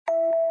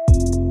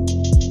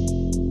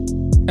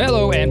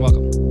And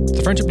welcome to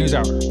the Friendship News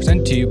Hour,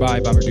 presented to you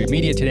by Bummer Dude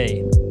Media.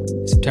 Today,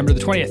 September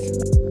the 20th,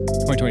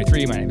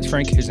 2023. My name is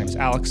Frank. His name is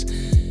Alex.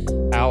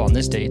 Al, on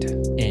this date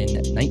in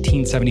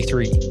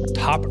 1973,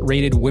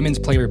 top-rated women's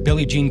player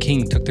Billie Jean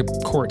King took to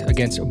court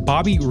against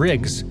Bobby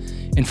Riggs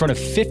in front of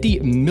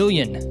 50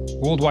 million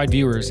worldwide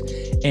viewers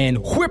and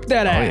whipped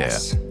that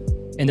ass.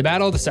 In the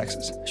Battle of the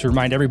Sexes. Should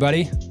remind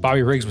everybody,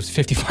 Bobby Riggs was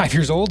 55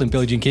 years old and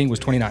Billie Jean King was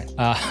 29.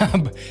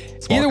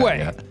 Either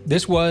way,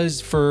 this was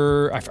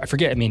for, I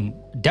forget,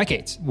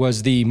 decades,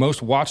 was the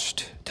most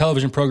watched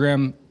television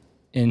program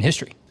in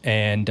history,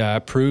 and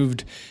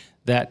proved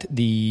that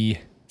the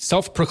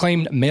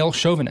self-proclaimed male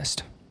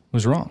chauvinist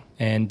was wrong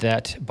and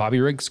that Bobby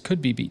Riggs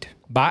could be beat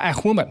by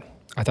a woman.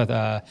 I thought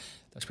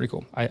that's pretty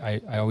cool.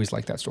 I always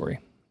liked that story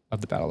of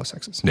the Battle of the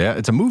Sexes. Yeah,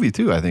 it's a movie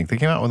too, I think. They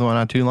came out with one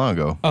not too long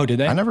ago. Oh, did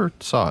they? I never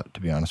saw it, to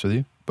be honest with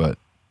you, but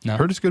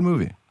heard it's a good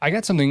movie. I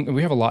got something,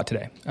 we have a lot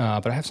today,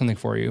 but I have something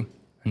for you.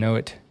 I know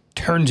it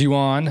turns you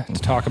on to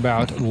talk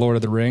about Lord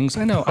of the Rings.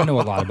 I know a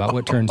lot about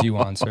what turns you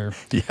on, sir.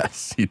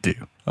 Yes, you do.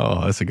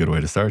 Oh, that's a good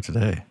way to start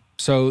today.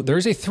 So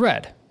there's a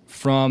thread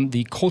from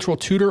the Cultural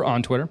Tutor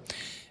on Twitter,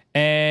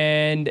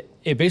 and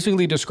it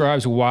basically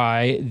describes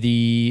why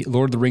the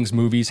Lord of the Rings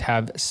movies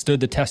have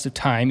stood the test of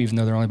time, even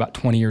though they're only about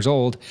 20 years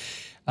old.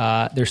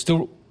 They're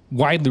still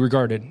widely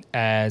regarded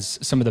as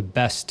some of the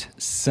best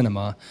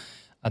cinema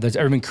that's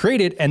ever been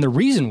created. And the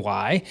reason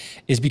why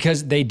is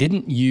because they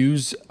didn't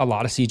use a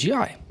lot of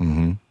CGI.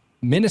 Mm-hmm.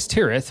 Minas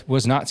Tirith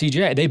was not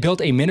CGI. They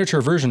built a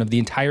miniature version of the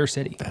entire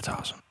city. That's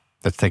awesome.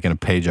 That's taking a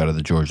page out of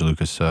the George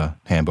Lucas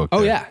handbook.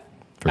 Oh, yeah.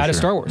 Out of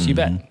Star Wars, you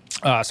bet.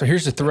 So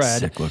here's the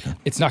thread. Sick looking.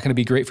 It's not going to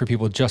be great for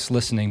people just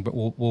listening, but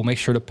we'll make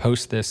sure to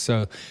post this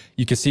so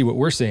you can see what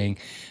we're seeing.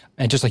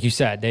 And just like you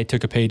said, they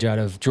took a page out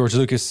of George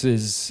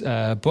Lucas's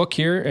book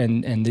here,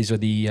 and these are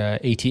the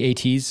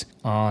AT-ATs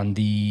on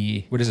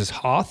the, what is this,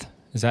 Hoth?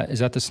 Is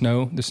that the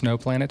snow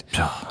planet?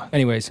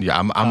 Anyways. Yeah,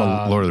 I'm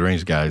a Lord of the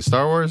Rings guy.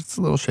 Star Wars, it's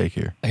a little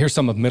shakier. Here's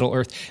some of Middle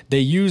Earth. They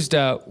used,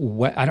 I don't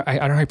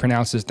know how you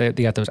pronounce this. They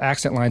got those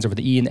accent lines over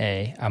the E and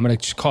A. I'm going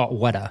to just call it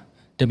Weta,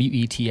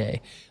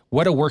 W-E-T-A.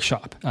 Weta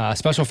Workshop,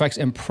 special effects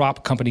and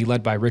prop company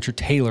led by Richard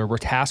Taylor, were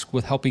tasked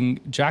with helping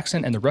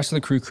Jackson and the rest of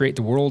the crew create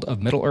the world of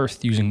Middle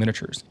Earth using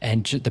miniatures.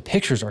 And the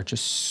pictures are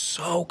just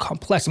so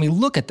complex. I mean,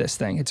 look at this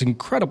thing. It's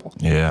incredible.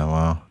 Yeah,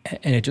 wow.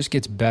 And it just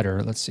gets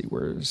better. Let's see,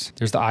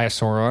 there's the Eye of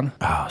Sauron.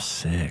 Oh,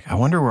 sick. I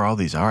wonder where all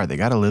these are. They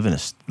got to live in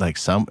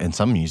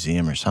some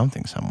museum or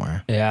something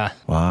somewhere. Yeah.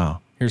 Wow.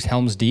 Here's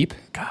Helm's Deep.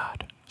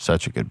 God.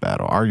 Such a good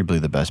battle.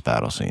 Arguably the best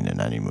battle scene in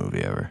any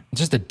movie ever.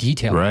 Just the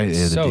detail. Right. It's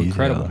yeah, so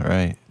incredible.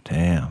 Right.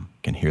 Damn.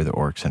 Can hear the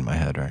orcs in my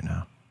head right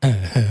now.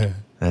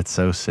 That's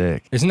so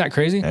sick. Isn't that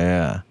crazy?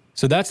 Yeah.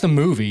 So that's the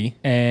movie,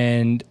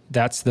 and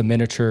that's the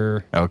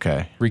miniature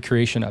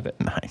recreation of it.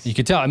 Nice. You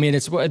can tell. I mean,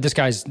 this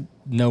guy's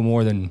no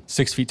more than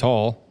 6 feet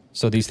tall.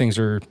 So these things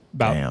are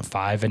about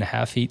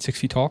 5.5 feet, 6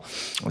 feet tall.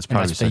 It's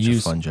probably such a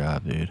fun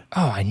job, dude.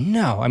 Oh, I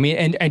know. I mean,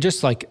 and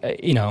just like,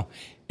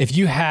 if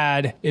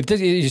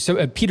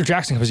Peter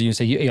Jackson comes to you and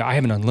say, I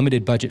have an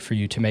unlimited budget for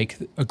you to make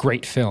a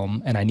great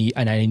film, and I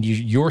need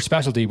your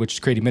specialty, which is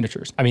creating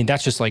miniatures. I mean,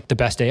 that's just like the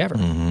best day ever.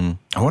 Mm-hmm.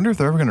 I wonder if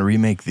they're ever going to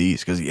remake these,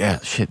 because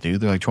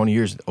dude, they're like 20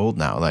 years old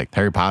now. Like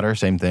Harry Potter,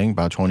 same thing,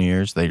 about 20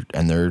 years. They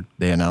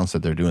announced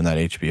that they're doing that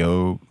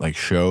HBO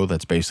show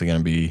that's basically going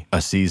to be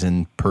a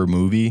season per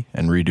movie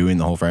and redoing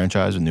the whole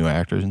franchise with new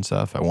actors and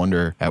stuff. I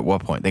wonder at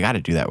what point. They got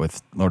to do that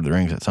with Lord of the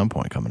Rings at some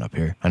point coming up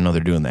here. I know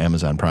they're doing the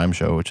Amazon Prime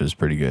show, which is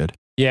pretty good.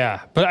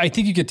 Yeah, but I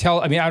think you could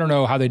tell, I mean, I don't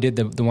know how they did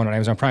the one on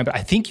Amazon Prime, but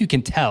I think you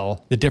can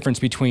tell the difference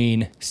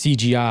between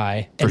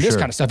CGI and this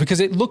kind of stuff, because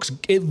it looks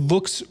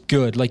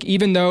good. Like,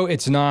 even though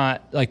it's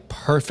not like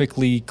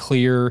perfectly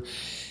clear,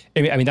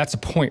 I mean that's the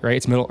point, right?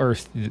 It's Middle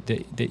Earth.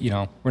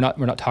 We're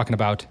not talking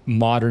about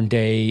modern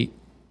day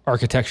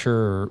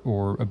architecture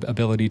or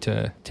ability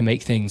to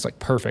make things like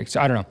perfect.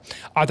 So I don't know.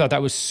 I thought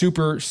that was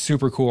super,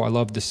 super cool. I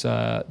love this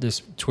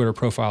Twitter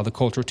profile, the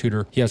Cultural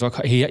Tutor.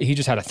 He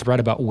just had a thread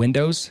about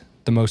windows,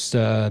 the most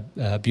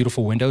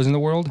beautiful windows in the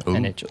world. Ooh.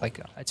 And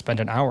I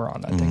spent an hour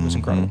on that thing. It was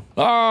incredible.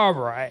 All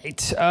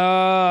right.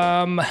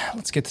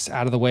 Let's get this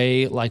out of the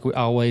way like we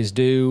always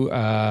do.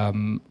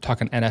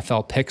 Talking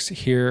NFL picks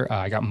here.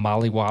 I got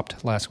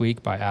mollywopped last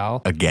week by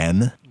Al.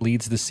 Again?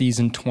 Leads the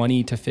season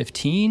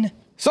 20-15.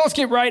 So let's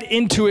get right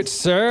into it,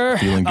 sir.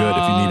 Feeling good.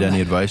 If you need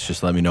any advice,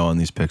 just let me know on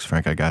these picks,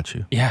 Frank. I got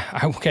you. Yeah,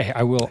 okay.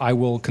 I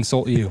will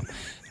consult you.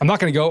 I'm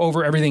not going to go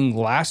over everything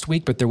last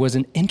week, but there was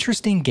an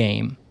interesting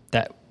game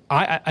that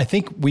I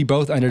think we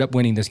both ended up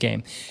winning this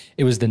game.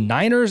 It was the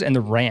Niners and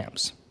the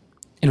Rams.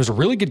 And it was a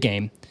really good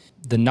game.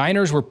 The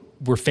Niners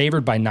were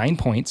favored by 9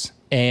 points.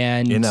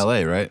 And in LA,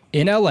 right?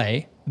 In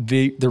LA.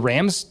 The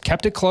Rams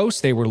kept it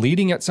close. They were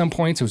leading at some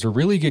points. It was a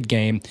really good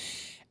game.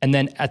 And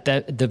then at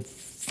the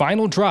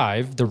final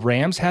drive, the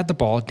Rams had the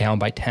ball down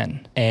by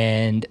 10,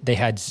 and they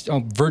had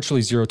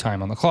virtually zero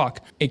time on the clock.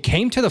 It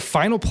came to the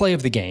final play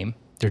of the game.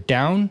 They're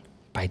down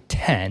by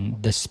 10.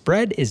 The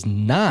spread is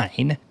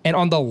 9. And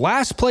on the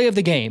last play of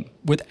the game,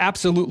 with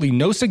absolutely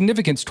no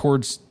significance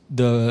towards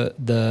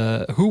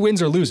the who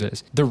wins or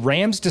loses, the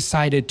Rams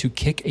decided to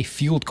kick a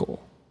field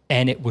goal,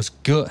 and it was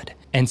good.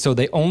 And so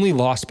they only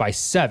lost by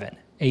 7.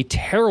 A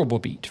terrible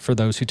beat for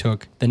those who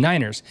took the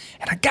Niners.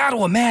 And I got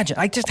to imagine,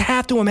 I just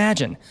have to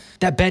imagine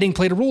that betting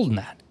played a role in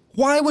that.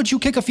 Why would you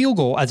kick a field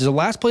goal as the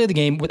last play of the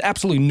game with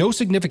absolutely no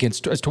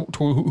significance as to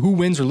who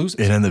wins or loses?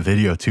 And in the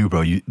video too,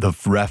 bro, the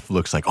ref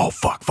looks like, oh,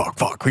 fuck.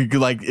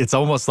 Like, it's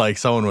almost like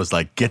someone was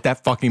like, get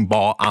that fucking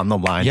ball on the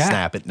line,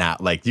 snap it now.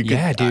 Like, you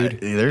could,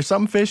 dude. There's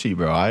something fishy,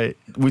 bro.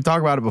 We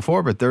talked about it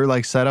before, but they're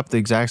like set up the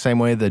exact same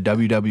way the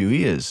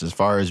WWE is as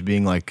far as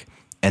being like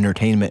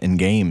entertainment in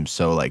games,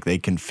 so like they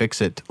can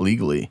fix it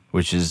legally,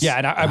 which is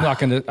and I'm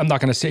not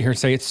gonna sit here and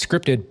say it's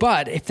scripted,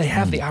 but if they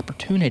have the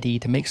opportunity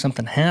to make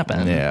something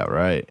happen,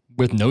 right,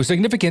 with no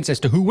significance as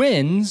to who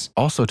wins.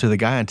 Also, to the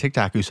guy on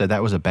TikTok who said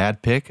that was a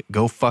bad pick,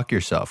 go fuck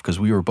yourself, because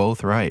we were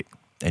both right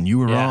and you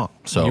were wrong.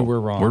 So you were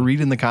wrong. We're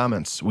reading the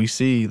comments. We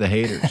see the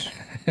haters.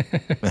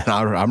 And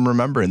I'm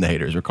remembering the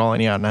haters. We're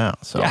calling you out now.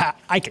 So yeah,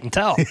 I can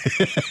tell.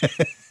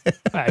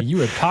 You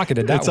were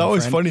pocketed that. It's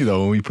always funny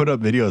though when we put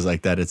up videos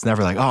like that. It's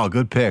never like, oh,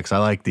 good picks. I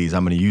like these.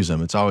 I'm going to use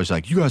them. It's always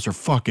like, you guys are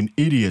fucking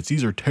idiots.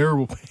 These are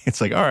terrible. It's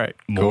like, all right,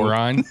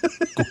 moron,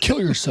 go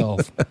kill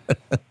yourself.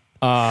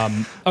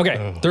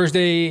 Okay,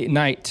 Thursday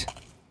night,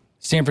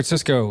 San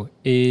Francisco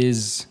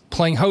is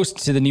playing host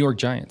to the New York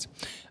Giants,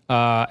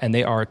 and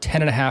they are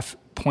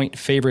 10.5-point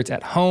favorites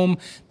at home.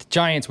 The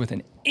Giants with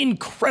an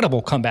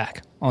incredible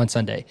comeback on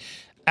Sunday.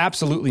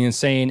 Absolutely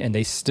insane, and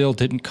they still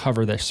didn't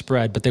cover their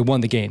spread, but they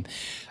won the game.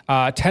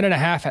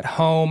 10.5 at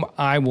home.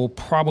 I will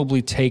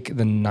probably take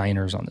the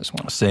Niners on this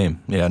one.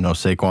 Same. Yeah, no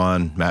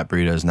Saquon. Matt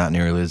Breida is not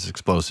nearly as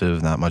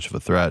explosive, not much of a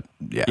threat.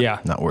 Yeah,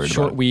 not worried about it.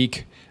 Short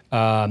week.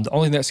 The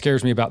only thing that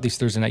scares me about these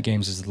Thursday night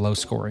games is the low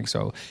scoring,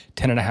 so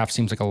 10.5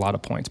 seems like a lot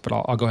of points, but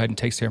I'll go ahead and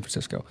take San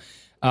Francisco.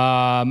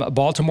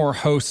 Baltimore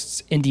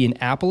hosts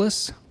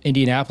Indianapolis.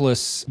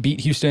 Indianapolis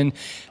beat Houston.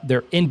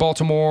 They're in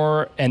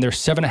Baltimore, and they're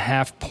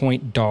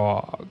 7.5-point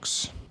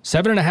dogs.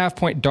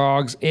 7.5-point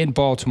dogs in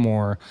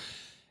Baltimore.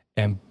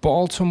 And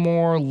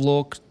Baltimore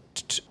looked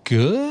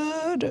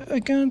good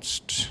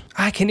against...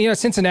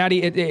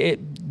 Cincinnati,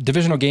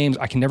 divisional games,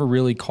 I can never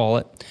really call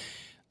it.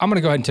 I'm going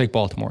to go ahead and take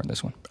Baltimore in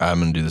this one. I'm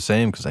going to do the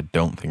same because I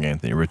don't think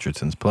Anthony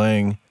Richardson's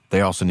playing.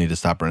 They also need to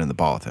stop running the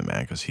ball with him,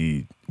 man, because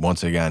he,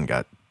 once again,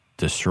 got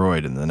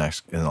destroyed in the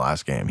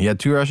last game. He had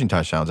 2 rushing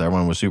touchdowns.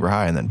 Everyone was super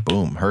high, and then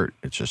boom, hurt.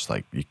 It's just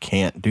like you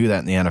can't do that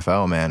in the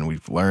NFL, man.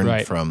 We've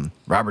learned from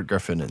Robert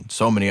Griffin and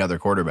so many other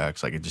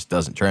quarterbacks. Like, it just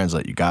doesn't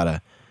translate. You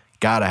gotta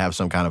have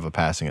some kind of a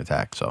passing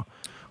attack. So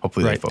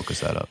hopefully they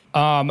focus that up.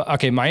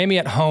 Okay, Miami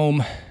at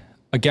home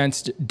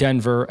against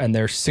Denver, and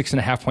they're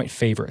 6.5-point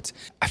favorites.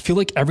 I feel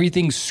like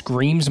everything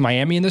screams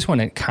Miami in this one,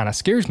 and it kind of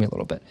scares me a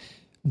little bit.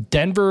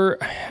 Denver,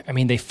 I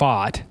mean, they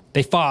fought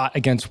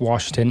against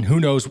Washington. Who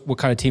knows what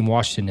kind of team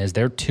Washington is?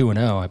 They're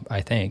 2-0,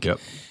 I think.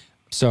 Yep.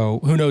 So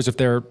who knows if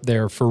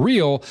they're for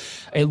real?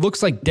 It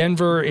looks like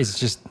Denver is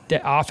just, the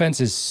offense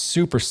is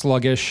super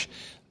sluggish.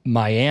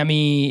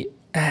 Miami,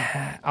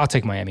 I'll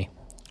take Miami.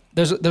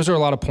 Those are a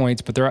lot of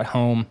points, but they're at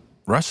home.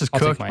 Russ is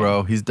cooked,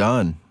 bro. He's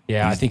done.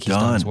 Yeah, I think he's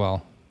done as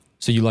well.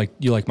 So you like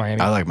Miami?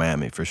 I like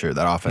Miami for sure.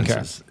 That offense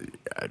is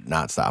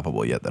not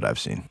stoppable yet that I've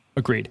seen.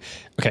 Agreed.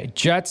 Okay,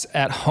 Jets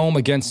at home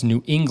against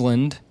New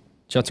England.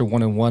 Jets are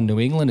 1-1. New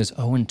England is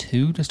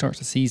 0-2 to start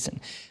the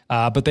season.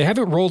 But they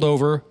haven't rolled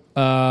over.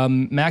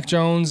 Mac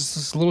Jones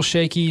is a little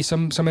shaky,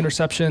 some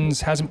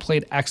interceptions, hasn't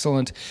played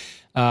excellent.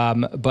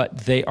 But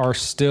they are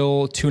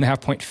still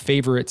 2.5-point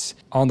favorites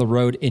on the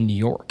road in New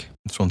York.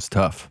 This one's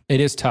tough. It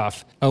is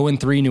tough.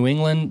 0-3 New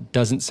England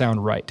doesn't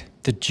sound right.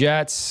 The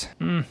Jets, give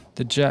me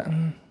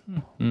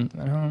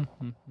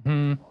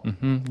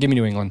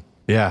New England.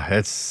 Yeah,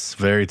 it's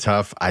very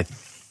tough. I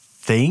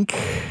think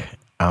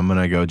I'm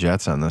going to go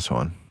Jets on this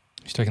one.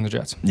 He's taking the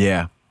Jets.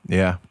 Yeah.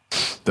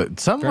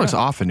 Something looks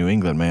off in New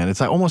England, man.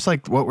 It's like almost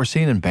like what we're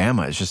seeing in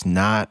Bama. It's just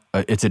not,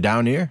 it's a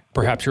down year.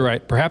 Perhaps you're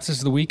right. Perhaps this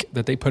is the week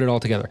that they put it all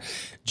together.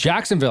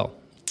 Jacksonville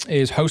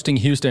is hosting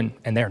Houston,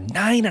 and they're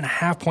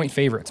 9.5-point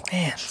favorites.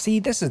 Man, see,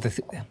 this is the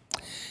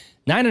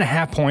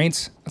 9.5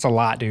 points. That's a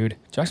lot, dude.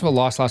 Jacksonville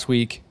lost last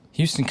week.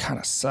 Houston kind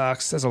of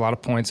sucks. There's a lot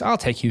of points. I'll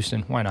take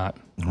Houston. Why not?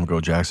 I'm going to go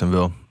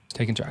Jacksonville.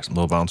 Taking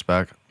Jacksonville. Little bounce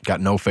back.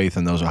 Got no faith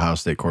in those Ohio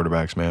State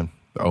quarterbacks, man.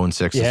 They're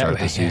 0-6 to start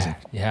this season.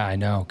 Yeah, I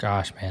know.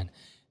 Gosh, man.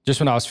 Just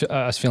when I was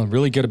feeling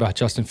really good about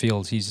Justin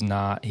Fields, he's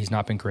not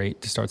been great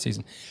to start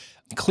season.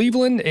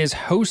 Cleveland is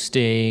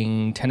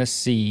hosting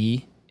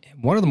Tennessee.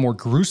 One of the more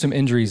gruesome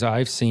injuries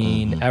I've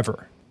seen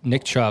ever.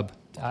 Nick Chubb.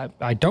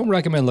 I don't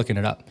recommend looking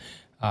it up,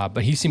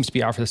 but he seems to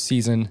be out for the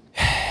season.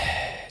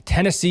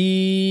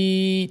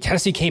 Tennessee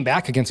came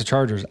back against the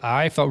Chargers.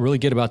 I felt really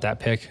good about that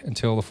pick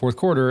until the fourth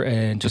quarter,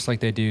 and just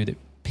like they do, they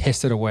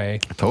pissed it away.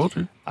 I told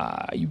you.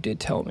 You did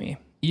tell me.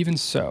 Even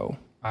so,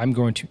 I'm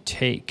going to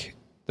take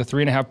the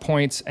 3.5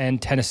 points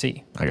and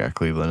Tennessee. I got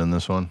Cleveland in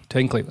this one.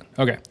 Taking Cleveland.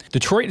 Okay.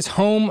 Detroit is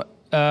home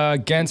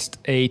against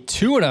a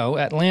 2-0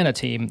 Atlanta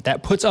team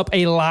that puts up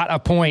a lot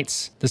of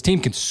points. This team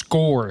can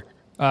score.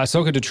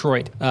 So could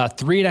Detroit.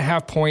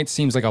 3.5 points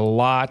seems like a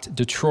lot.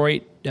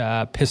 Detroit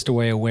pissed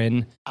away a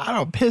win. I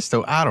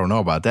don't know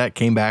about that.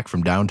 Came back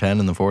from down 10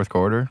 in the fourth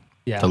quarter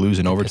to lose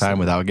in overtime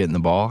without getting the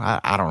ball.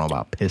 I don't know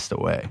about pissed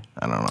away.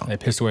 I don't know. They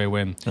pissed away a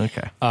win.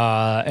 Okay.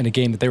 In a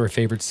game that they were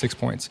favored 6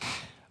 points.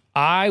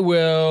 I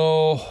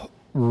will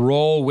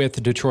roll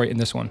with Detroit in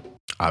this one.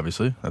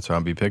 Obviously, that's what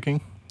I'll be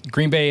picking.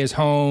 Green Bay is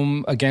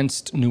home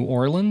against New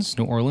Orleans.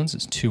 New Orleans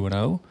is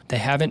 2-0. They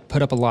haven't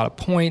put up a lot of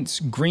points.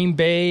 Green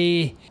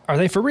Bay, are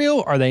they for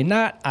real? Are they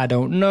not? I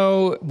don't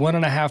know.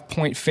 1.5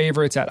 point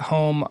favorites at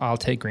home. I'll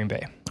take Green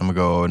Bay. I'm going to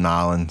go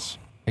Nolans.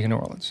 Take New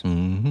Orleans.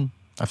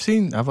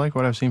 Mm-hmm. I've liked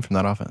what I've seen from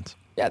that offense.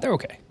 Yeah, they're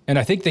okay. And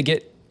I think they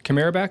get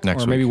Kamara back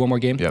next maybe week. One more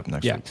game. Yep,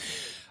 next week.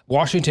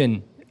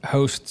 Washington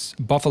hosts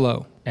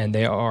Buffalo, and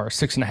they are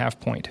 6.5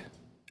 point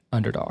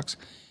underdogs.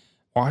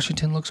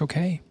 Washington looks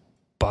okay.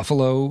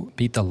 Buffalo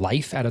beat the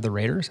life out of the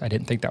Raiders. I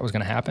didn't think that was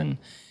going to happen,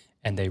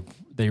 and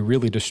they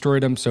really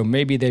destroyed them. So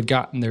maybe they've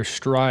gotten their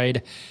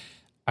stride.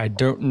 I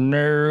don't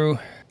know.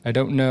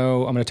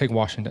 I'm going to take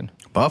Washington.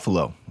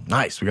 Buffalo.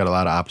 Nice. We got a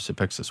lot of opposite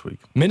picks this week.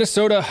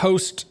 Minnesota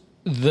hosts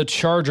the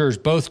Chargers.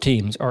 Both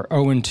teams are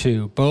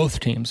 0-2.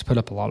 Both teams put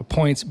up a lot of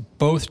points.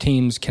 Both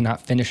teams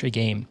cannot finish a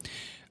game.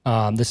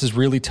 This is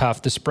really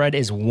tough. The spread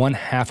is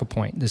 0.5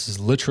 point. This is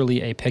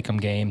literally a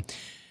pick'em game.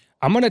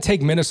 I'm going to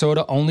take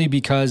Minnesota only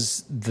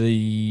because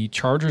the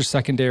Chargers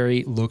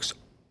secondary looks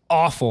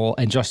awful,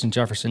 and Justin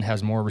Jefferson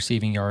has more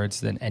receiving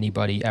yards than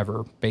anybody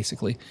ever,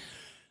 basically.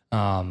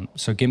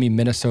 So give me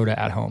Minnesota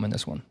at home in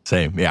this one.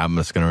 Same. Yeah, I'm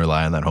just going to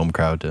rely on that home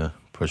crowd to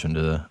push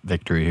into the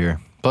victory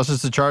here. Plus,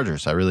 it's the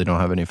Chargers. I really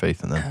don't have any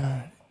faith in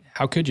them.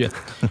 How could you?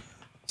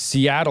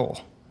 Seattle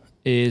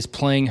is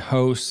playing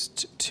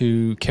host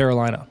to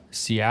Carolina.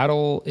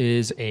 Seattle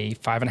is a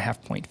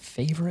 5.5 point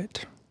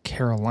favorite.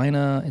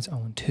 Carolina is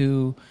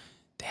 0-2.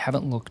 They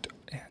haven't looked.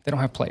 They don't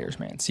have players,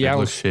 man.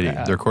 Seattle looks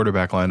shitty. Their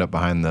quarterback lined up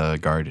behind the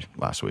guard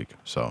last week,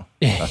 so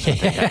that's what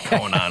they got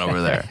going on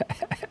over there.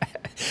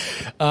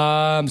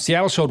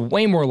 Seattle showed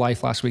way more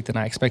life last week than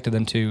I expected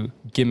them to.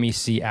 Give me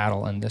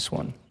Seattle in this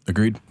one.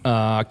 Agreed.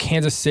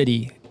 Kansas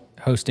City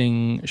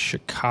hosting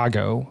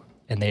Chicago,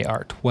 and they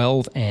are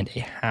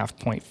 12.5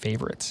 point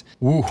favorites.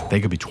 Woo. They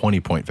could be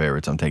 20 point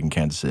favorites. I'm taking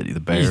Kansas City. The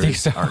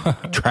Bears are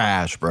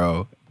trash,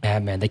 bro. Yeah,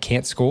 man, they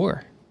can't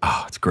score.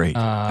 Oh, it's great.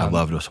 I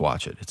love to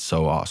watch it. It's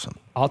so awesome.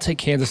 I'll take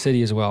Kansas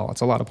City as well.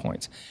 It's a lot of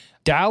points.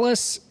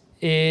 Dallas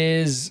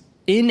is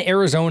in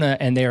Arizona,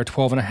 and they are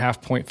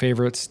 12.5 point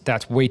favorites.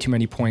 That's way too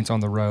many points on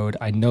the road.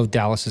 I know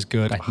Dallas is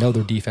good. I know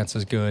their defense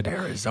is good.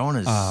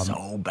 Arizona's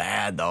so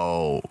bad,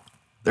 though.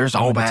 They're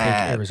so I'm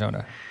bad. Take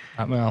Arizona.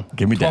 Well,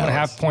 give me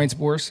 12.5 points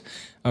worse.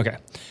 Okay.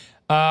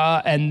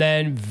 And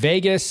then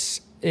Vegas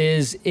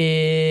is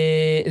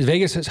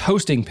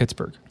hosting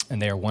Pittsburgh,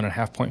 and they are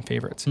 1.5 point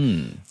favorites.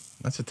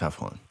 That's a tough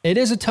one. It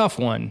is a tough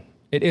one.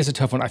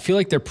 I feel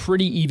like they're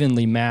pretty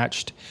evenly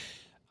matched.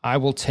 I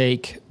will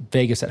take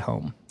Vegas at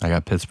home. I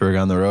got Pittsburgh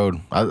on the road.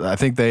 I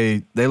think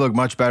they look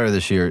much better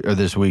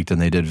this week than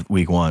they did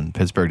week one.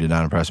 Pittsburgh did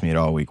not impress me at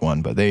all week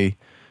one, but they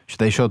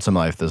showed some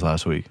life this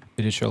last week.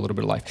 They did show a little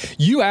bit of life.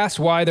 You asked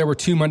why there were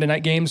 2 Monday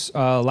night games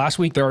last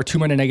week. There are 2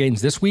 Monday night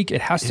games this week.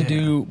 It has to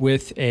do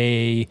with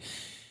a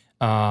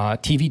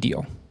TV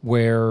deal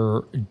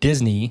where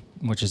Disney,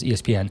 which is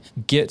ESPN,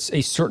 gets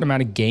a certain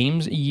amount of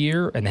games a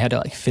year, and they had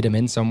to fit them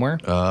in somewhere.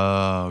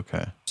 Oh,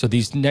 okay. So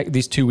these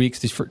 2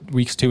 weeks,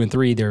 weeks 2 and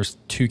 3, there's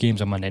 2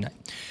 games on Monday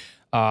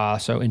night.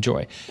 So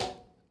enjoy.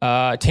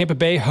 Tampa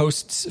Bay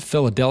hosts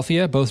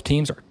Philadelphia. Both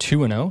teams are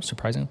 2-0,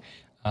 surprisingly.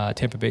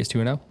 Tampa Bay is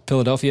 2-0.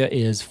 Philadelphia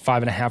is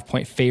 5.5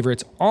 point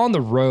favorites on the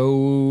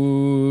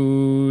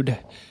road.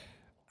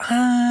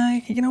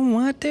 You know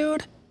what,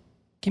 dude?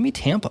 Give me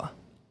Tampa.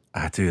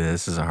 Dude,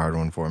 this is a hard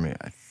one for me.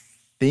 I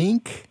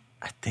think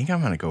I'm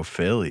going to go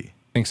Philly.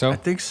 Think so? I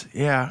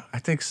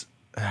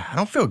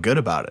don't feel good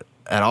about it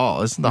at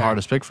all. This is the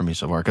hardest pick for me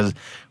so far because,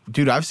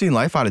 dude, I've seen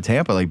life out of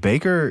Tampa. Like,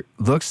 Baker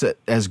looks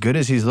as good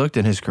as he's looked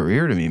in his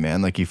career to me,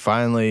 man. Like, he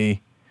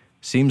finally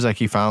seems like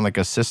he found like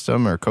a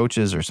system or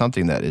coaches or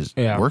something that is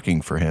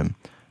working for him.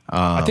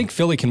 I think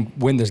Philly can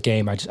win this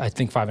game. I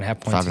think 5.5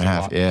 points.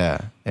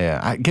 5.5,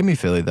 yeah. Give me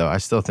Philly though. I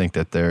still think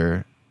that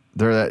they're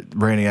that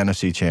reigning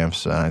NFC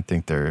champs. I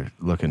think they're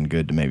looking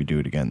good to maybe do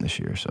it again this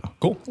year. So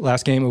cool.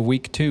 Last game of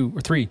week 2 or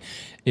 3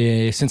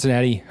 is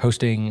Cincinnati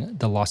hosting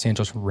the Los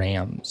Angeles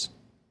Rams.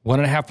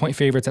 1.5 point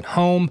favorites at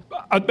home.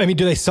 I mean,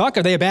 do they suck?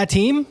 Are they a bad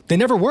team? They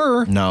never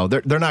were. No,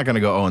 they're not going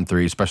to go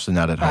 0-3, especially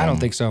not at home. I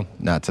don't think so.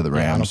 Not to the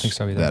Rams. I don't think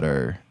so either. That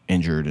are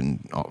injured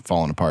and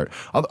falling apart.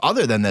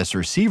 Other than this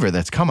receiver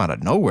that's come out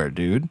of nowhere,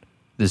 dude.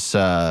 This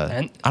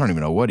I don't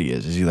even know what he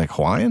is. Is he like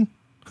Hawaiian?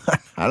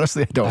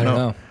 Honestly, I don't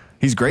know.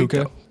 He's great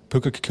though.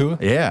 Puka Kekua?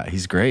 Yeah,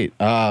 he's great.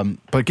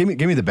 But give me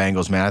the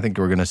Bengals, man. I think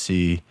we're going to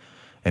see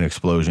an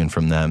explosion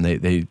from them.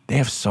 They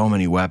have so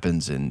many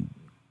weapons, and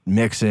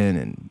Mixon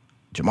and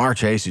Jamar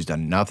Chase, who's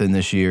done nothing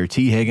this year.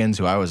 T. Higgins,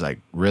 who I was like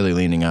really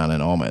leaning on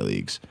in all my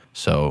leagues.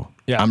 So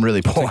I'm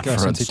really pulling for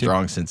a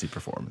strong Cincy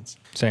performance.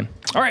 Same.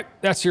 All right,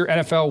 that's your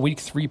NFL Week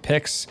 3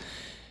 picks.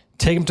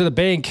 Take them to the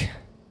bank.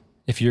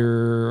 if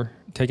you're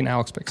taking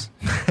Alex picks.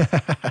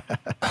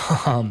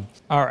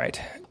 All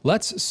right.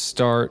 Let's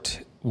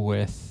start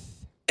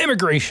with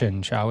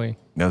immigration, shall we?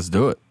 Let's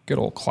do it. Good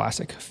old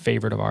classic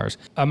favorite of ours.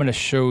 I'm going to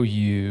show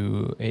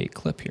you a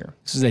clip here.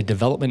 This is a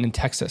development in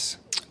Texas.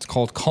 It's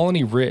called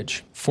Colony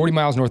Ridge, 40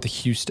 miles north of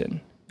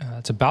Houston.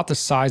 It's about the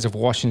size of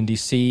Washington,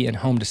 D.C. and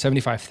home to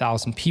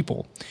 75,000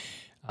 people.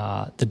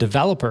 The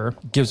developer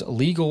gives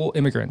illegal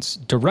immigrants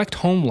direct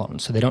home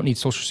loans so they don't need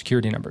Social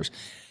Security numbers.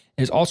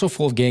 It is also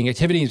full of gang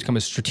activity and has become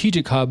a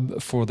strategic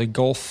hub for the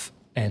Gulf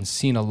and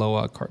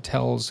Sinaloa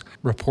cartels.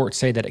 Reports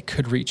say that it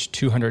could reach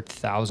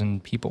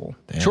 200,000 people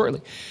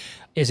shortly.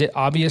 Is it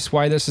obvious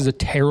why this is a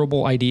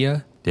terrible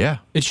idea? Yeah.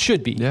 It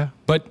should be. Yeah.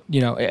 But,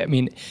 I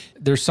mean,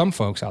 there's some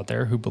folks out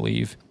there who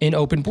believe in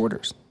open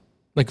borders.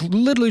 Like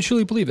literally,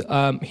 truly believe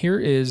it. Here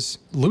is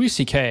Louis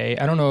C.K.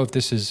 I don't know if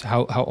this is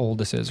how old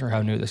this is or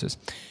how new this is.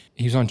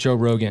 He was on Joe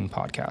Rogan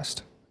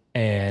podcast.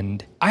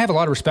 And I have a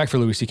lot of respect for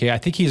Louis C.K. I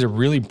think he's a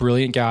really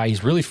brilliant guy.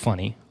 He's really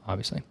funny,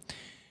 obviously.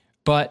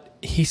 But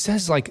he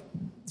says like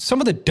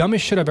some of the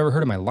dumbest shit I've ever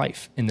heard in my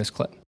life in this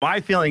clip. My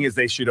feeling is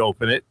they should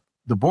open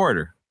the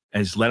border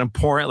and just let them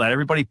pour in, let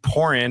everybody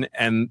pour in.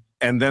 And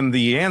then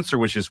the answer,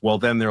 which is, well,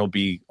 then there'll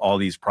be all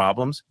these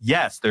problems.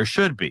 Yes, there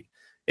should be.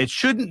 It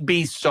shouldn't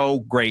be so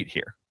great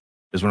here,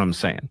 is what I'm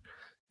saying.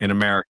 In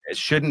America, it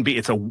shouldn't be.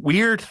 It's a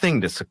weird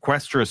thing to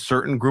sequester a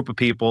certain group of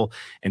people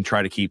and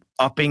try to keep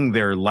upping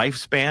their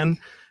lifespan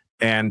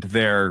and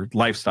their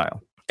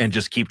lifestyle and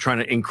just keep trying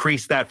to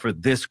increase that for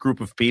this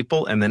group of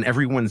people. And then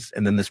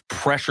this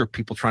pressure of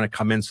people trying to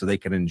come in so they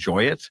can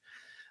enjoy it.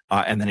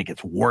 And then it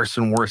gets worse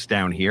and worse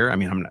down here. I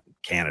mean, I'm not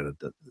Canada.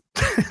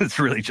 It's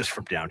really just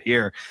from down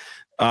here.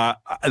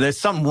 There's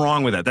something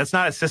wrong with that. That's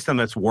not a system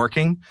that's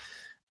working.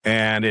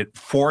 And it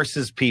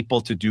forces people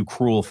to do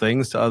cruel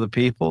things to other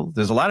people.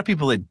 There's a lot of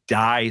people that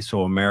die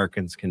so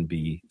Americans can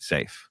be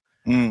safe.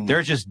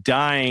 They're just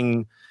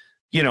dying,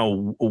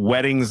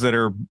 weddings that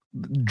are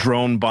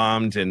drone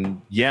bombed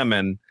in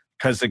Yemen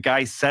because the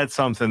guy said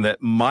something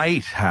that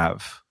might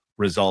have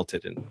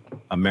resulted in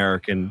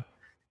American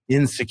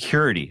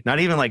insecurity. Not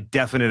even like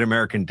definite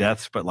American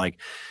deaths, but like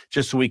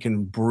just so we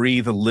can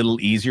breathe a little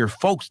easier.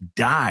 Folks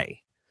die.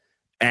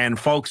 And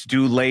folks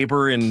do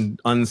labor in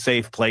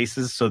unsafe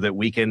places so that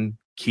we can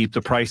keep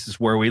the prices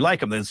where we like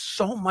them. There's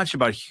so much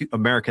about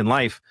American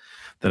life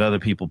that other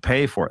people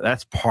pay for.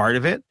 That's part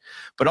of it.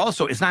 But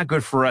also, it's not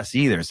good for us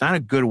either. It's not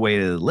a good way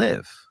to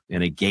live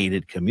in a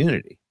gated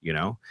community.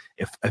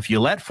 If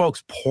you let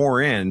folks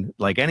pour in,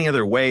 like any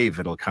other wave,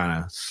 it'll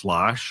kind of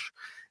slosh.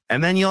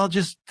 And then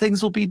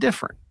things will be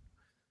different.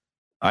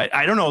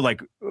 I don't know,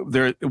 like,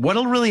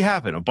 what'll really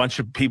happen? A bunch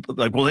of people,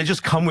 like, will they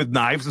just come with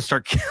knives and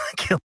start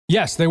killing?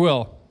 Yes, they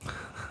will.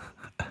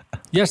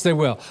 Yes, they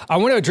will. I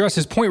want to address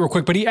his point real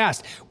quick, but he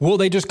asked, will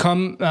they just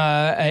come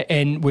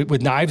and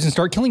with knives and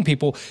start killing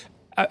people?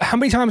 How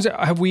many times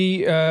have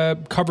we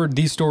covered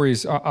these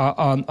stories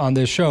on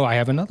this show? I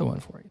have another one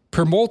for you.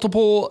 Per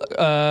multiple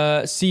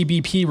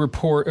CBP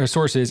report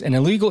sources, an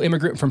illegal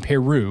immigrant from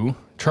Peru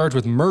charged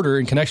with murder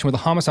in connection with a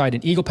homicide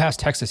in Eagle Pass,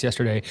 Texas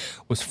yesterday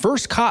was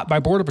first caught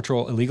by Border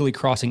Patrol illegally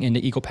crossing into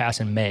Eagle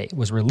Pass in May,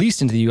 was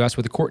released into the U.S.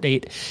 with a court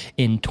date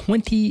in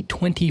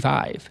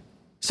 2025.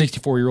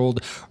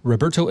 64-year-old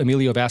Roberto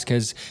Emilio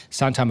Vasquez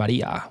Santa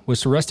Maria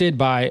was arrested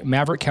by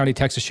Maverick County,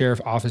 Texas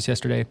Sheriff's Office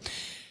yesterday.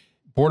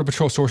 Border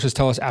Patrol sources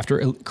tell us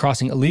after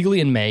crossing illegally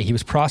in May, he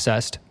was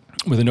processed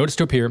with a notice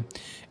to appear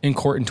in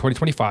court in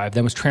 2025,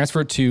 then was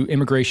transferred to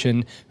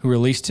immigration, who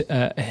released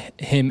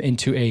him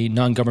into a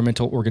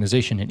non-governmental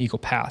organization in Eagle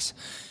Pass.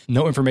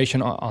 No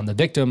information on the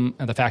victim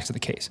and the facts of the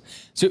case.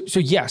 So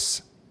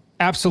yes,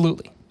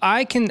 absolutely.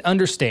 I can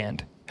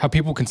understand how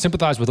people can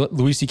sympathize with what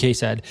Louis C.K.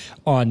 said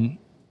on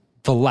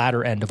the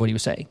latter end of what he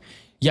was saying.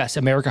 Yes,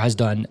 America has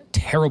done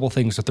terrible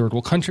things to third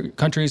world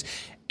countries,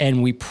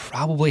 and we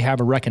probably have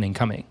a reckoning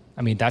coming.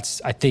 I mean,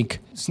 that's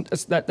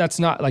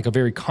not like a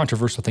very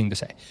controversial thing to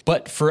say.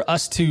 But for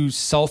us to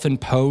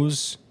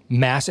self-impose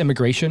mass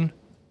immigration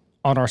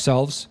on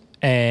ourselves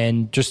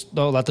and just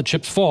let the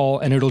chips fall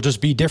and it'll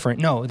just be different.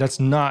 No, that's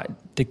not.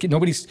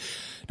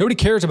 Nobody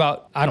cares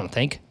about, I don't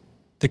think,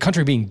 the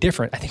country being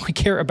different. I think we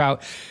care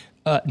about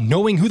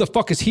knowing who the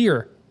fuck is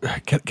here.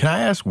 Can I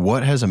ask,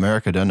 what has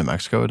America done to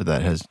Mexico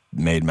that has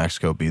made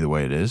Mexico be the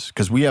way it is?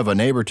 Because we have a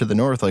neighbor to the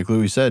north, like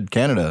Louis said,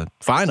 Canada,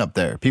 fine up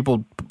there.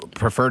 People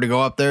prefer to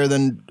go up there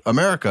than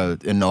America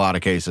in a lot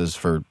of cases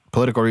for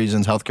political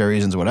reasons, healthcare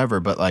reasons, whatever.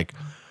 But like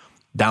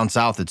down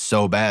south, it's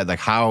so bad. Like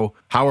how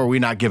are we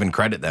not given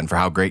credit then for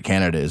how great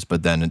Canada is,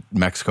 but then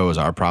Mexico is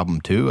our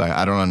problem too?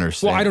 I don't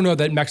understand. Well, I don't know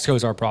that Mexico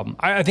is our problem.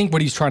 I think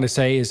what he's trying to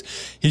say is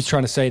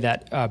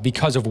that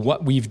because of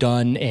what we've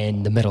done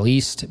in the Middle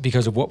East,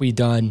 because of what we've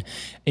done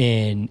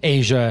in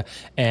Asia,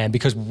 and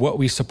because of what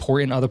we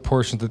support in other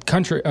portions of the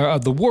country,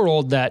 of the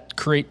world that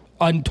create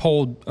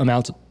untold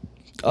amounts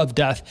of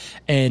death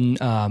and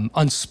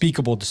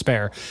unspeakable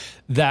despair,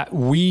 that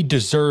we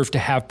deserve to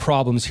have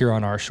problems here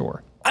on our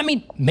shore. I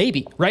mean,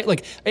 maybe, right?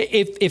 Like,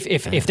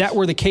 if that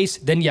were the case,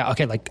 then yeah,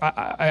 okay. Like,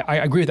 I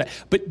agree with that.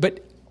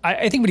 But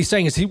I think what he's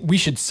saying is we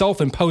should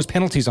self-impose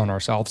penalties on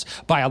ourselves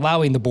by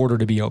allowing the border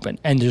to be open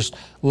and just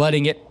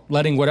letting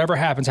whatever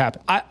happens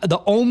happen.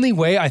 The only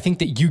way I think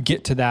that you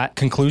get to that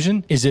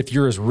conclusion is if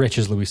you're as rich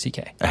as Louis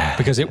C.K.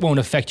 because it won't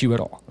affect you at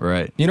all.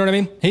 Right. You know what I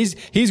mean?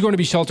 He's going to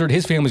be sheltered.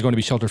 His family's going to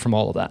be sheltered from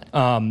all of that.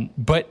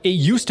 But it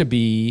used to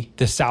be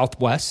the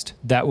Southwest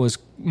that was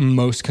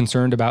most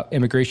concerned about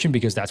immigration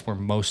because that's where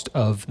most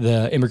of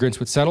the immigrants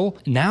would settle.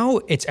 Now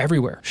it's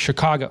everywhere.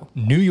 Chicago,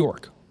 New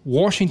York,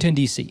 Washington,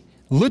 D.C.,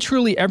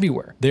 literally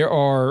everywhere. There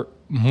are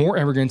more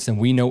immigrants than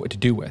we know what to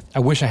do with. I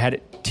wish I had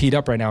it teed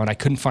up right now and I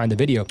couldn't find the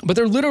video, but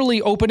they're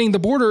literally opening the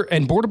border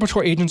and Border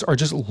Patrol agents are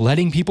just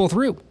letting people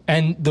through.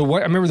 And I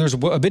remember there's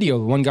a video,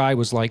 one guy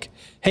was like,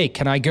 hey,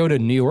 can I go to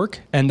New York?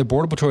 And the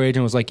Border Patrol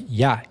agent was like,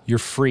 yeah, you're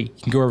free.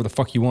 You can go wherever the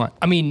fuck you want.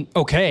 I mean,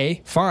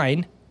 okay,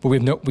 fine. But we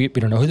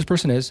don't know who this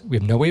person is. We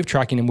have no way of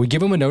tracking him. We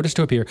give him a notice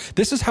to appear.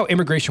 This is how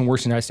immigration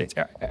works in the United States.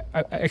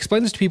 I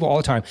explain this to people all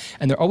the time,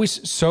 and they're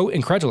always so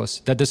incredulous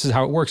that this is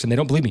how it works, and they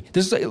don't believe me.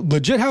 This is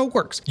legit how it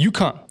works. You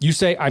come. You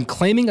say, I'm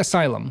claiming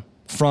asylum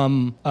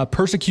from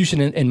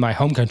persecution in my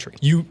home country.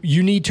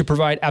 You need to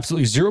provide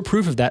absolutely zero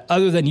proof of that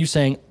other than you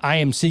saying, I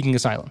am seeking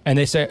asylum. And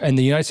they say, and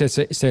the United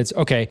States says,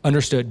 okay,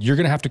 understood. You're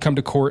going to have to come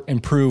to court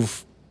and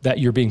prove that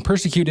you're being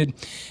persecuted.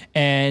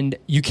 And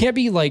you can't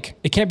be like,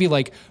 it can't be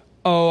like,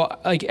 oh,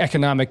 like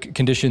economic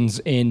conditions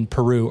in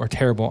Peru are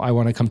terrible. I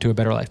want to come to a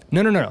better life.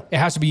 No. It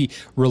has to be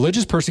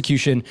religious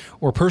persecution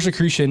or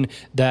persecution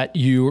that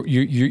you're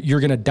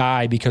going to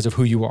die because of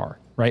who you are,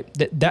 right?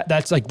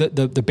 That's like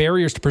the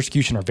barriers to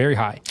persecution are very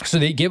high. So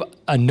they give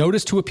a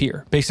notice to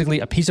appear, basically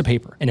a piece of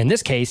paper. And in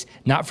this case,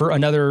 not for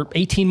another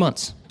 18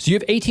 months. So you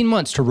have 18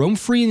 months to roam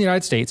free in the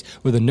United States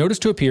with a notice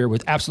to appear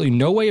with absolutely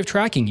no way of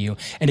tracking you.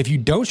 And if you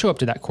don't show up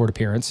to that court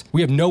appearance,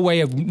 we have no way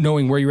of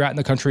knowing where you're at in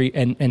the country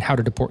and how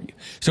to deport you.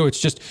 So it's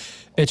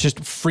just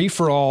free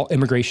for all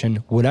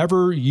immigration.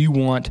 Whatever you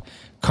want,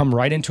 come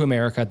right into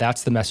America.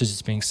 That's the message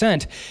that's being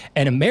sent.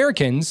 And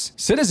Americans,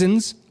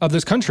 citizens of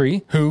this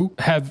country who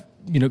have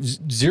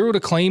zero to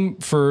claim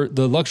for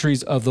the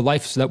luxuries of the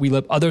life that we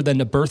live other than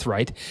the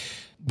birthright,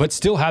 but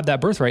still have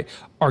that birthright,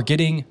 are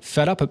getting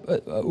fed up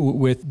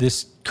with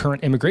this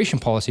current immigration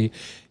policy.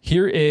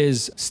 Here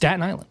is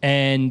Staten Island.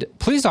 And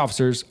police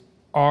officers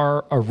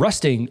are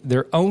arresting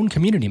their own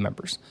community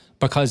members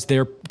because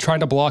they're trying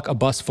to block a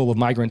bus full of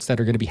migrants that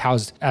are going to be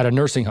housed at a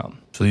nursing home.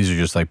 So these are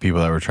just like people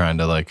that were trying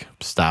to like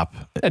stop.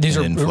 These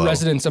are inflow.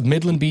 Residents of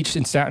Midland Beach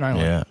in Staten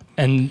Island. Yeah.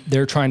 And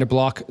they're trying to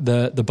block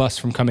the bus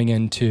from coming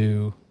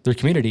into their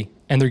community,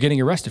 and they're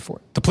getting arrested for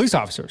it. The police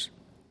officers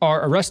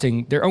are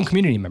arresting their own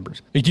community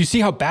members. Do you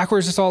see how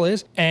backwards this all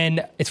is?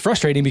 And it's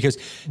frustrating because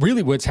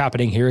really what's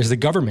happening here is the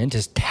government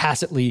is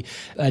tacitly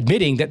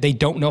admitting that they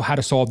don't know how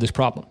to solve this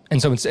problem. And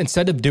so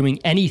instead of doing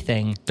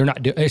anything,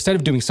 instead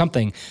of doing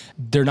something,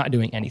 they're not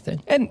doing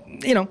anything. And,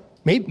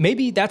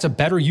 maybe that's a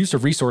better use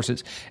of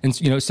resources. And,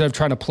 instead of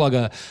trying to plug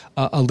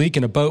a leak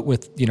in a boat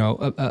with,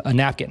 a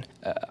napkin.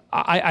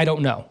 I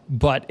don't know.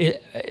 But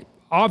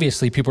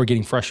obviously people are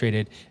getting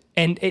frustrated.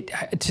 And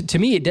to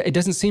me, it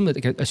doesn't seem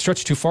like a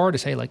stretch too far to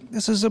say, like,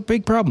 this is a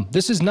big problem.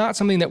 This is not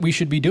something that we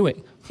should be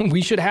doing.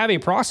 We should have a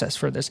process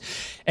for this.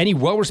 Any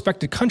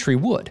well-respected country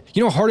would.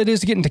 You know how hard it is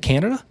to get into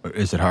Canada?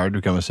 Is it hard to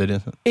become a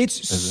citizen?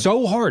 It's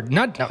so hard.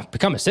 Not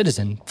become a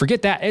citizen.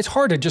 Forget that. It's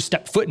hard to just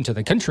step foot into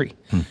the country.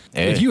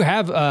 If you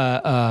have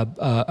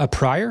a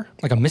prior,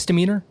 like a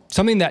misdemeanor,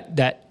 something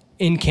that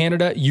in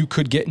Canada, you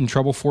could get in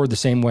trouble for the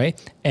same way,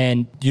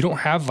 and you don't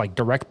have like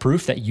direct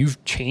proof that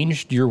you've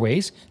changed your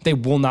ways, they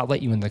will not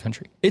let you in the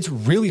country. It's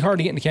really hard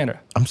to get into Canada.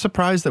 I'm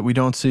surprised that we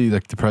don't see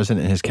like the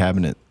president and his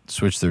cabinet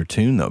switch their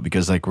tune though,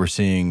 because like we're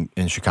seeing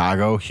in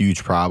Chicago,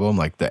 huge problem.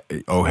 Like the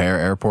O'Hare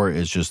Airport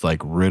is just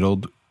like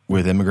riddled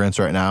with immigrants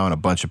right now, and a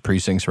bunch of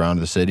precincts around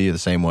the city the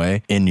same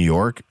way. In New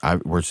York,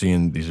 we're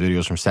seeing these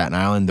videos from Staten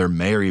Island. Their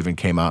mayor even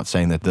came out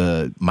saying that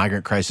the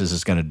migrant crisis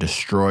is going to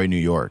destroy New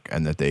York,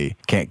 and that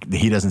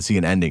he doesn't see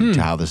an ending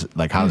to how this is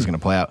going to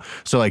play out.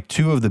 So like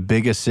two of the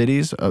biggest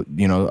cities,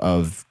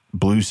 of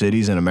blue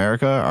cities in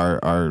America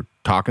are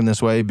talking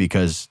this way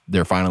because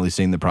they're finally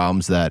seeing the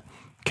problems that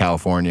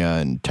California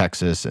and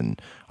Texas and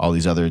all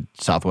these other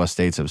Southwest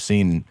states have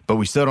seen, but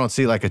we still don't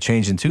see like a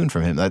change in tune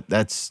from him.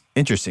 That's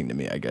interesting to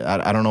me. I guess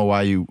I don't know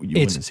why you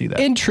wouldn't see that.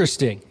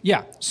 Interesting.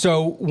 Yeah.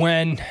 So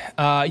when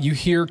you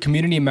hear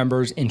community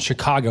members in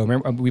Chicago,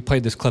 remember we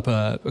played this clip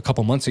a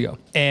couple months ago,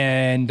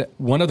 and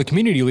one of the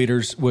community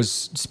leaders was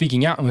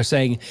speaking out and was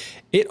saying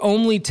it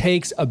only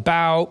takes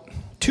about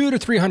 200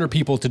 to 300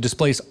 people to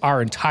displace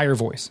our entire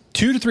voice.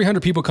 200 to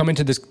 300 people come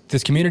into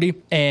this community,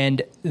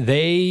 and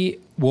they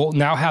will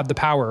now have the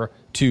power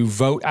to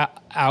vote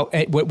out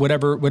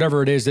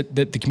whatever it is that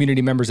the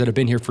community members that have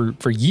been here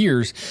for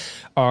years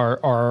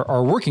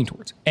are working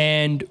towards.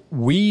 And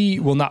we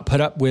will not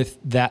put up with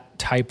that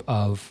type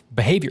of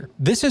behavior.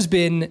 This has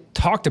been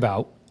talked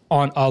about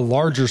on a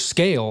larger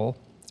scale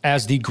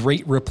as the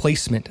Great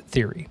Replacement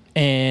theory.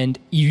 And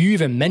you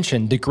even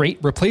mentioned the Great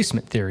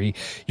Replacement theory.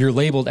 You're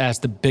labeled as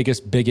the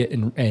biggest bigot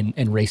and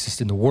racist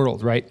in the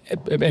world, right?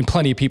 And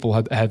plenty of people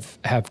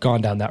have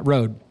gone down that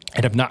road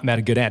and have not met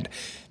a good end.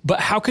 But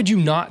how could you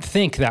not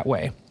think that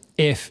way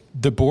if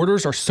the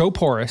borders are so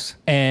porous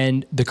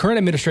and the current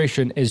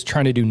administration is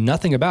trying to do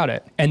nothing about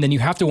it? And then you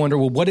have to wonder,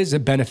 well, what does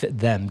it benefit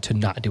them to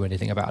not do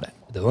anything about it?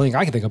 The only thing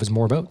I can think of is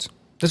more votes.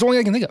 That's the only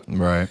thing I can think of.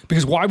 Right.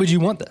 Because why would you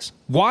want this?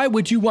 Why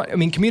would you want, I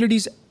mean,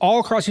 communities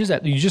all across, you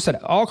just said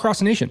it, all across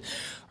the nation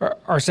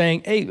are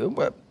saying, hey,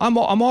 I'm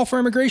all for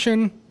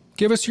immigration.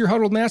 Give us your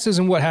huddled masses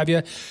and what have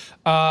you.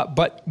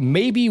 But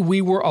maybe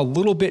we were a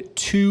little bit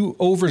too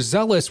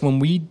overzealous when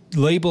we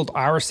labeled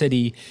our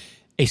city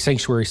a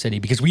sanctuary city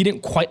because we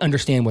didn't quite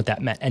understand what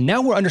that meant. And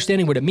now we're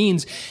understanding what it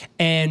means,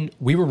 and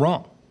we were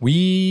wrong.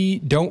 We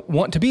don't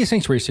want to be a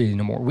sanctuary city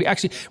anymore. We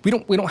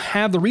don't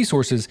have the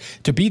resources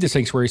to be the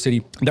sanctuary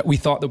city that we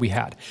thought that we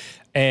had.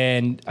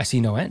 And I see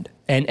no end.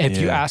 And if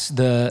you ask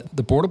the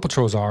Border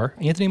Patrol czar,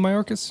 Anthony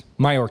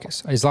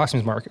Mayorkas, his last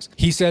name is Mayorkas,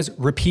 he says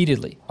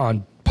repeatedly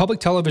on public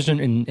television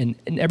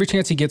and every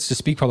chance he gets to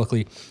speak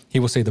publicly,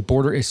 he will say the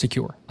border is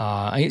secure.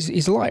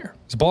 He's a liar.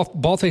 He's a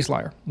bald-faced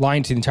liar,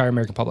 lying to the entire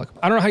American public.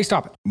 I don't know how you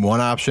stop it.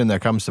 One option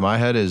that comes to my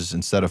head is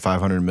instead of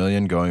 $500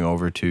 million going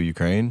over to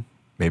Ukraine,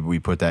 maybe we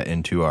put that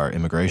into our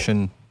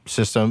immigration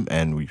system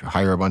and we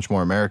hire a bunch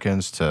more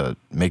Americans to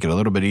make it a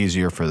little bit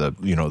easier for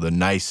the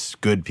nice,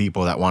 good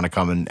people that want to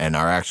come and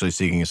are actually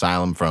seeking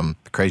asylum from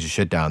the crazy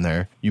shit down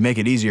there. You make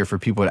it easier for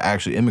people to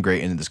actually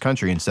immigrate into this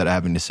country instead of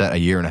having to set a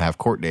 1.5-year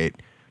court date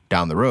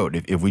down the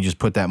road. If we just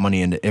put that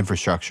money into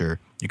infrastructure,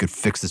 you could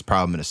fix this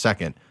problem in a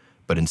second.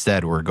 But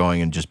instead, we're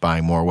going and just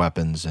buying more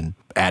weapons and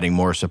adding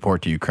more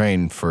support to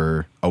Ukraine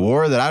for a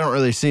war that I don't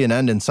really see an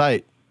end in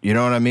sight. You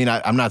know what I mean?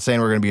 I'm not saying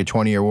we're going to be a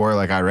 20-year war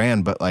like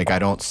Iran, but like I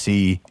don't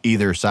see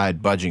either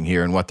side budging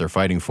here, and what they're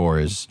fighting for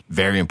is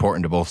very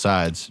important to both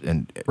sides,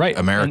 and right.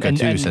 America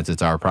too, since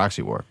it's our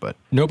proxy war. But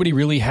nobody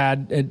really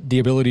had the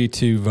ability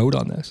to vote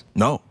on this.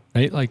 No.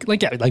 Right? Like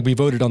we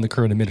voted on the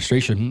current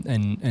administration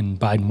and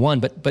Biden won,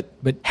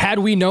 but had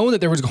we known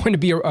that there was going to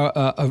be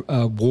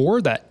a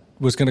war that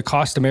was going to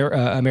cost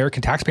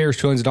American taxpayers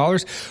trillions of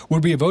dollars,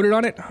 would we have voted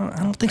on it?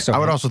 I don't think so. I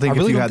would also think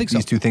if you had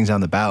these two things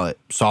on the ballot,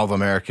 solve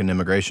American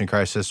immigration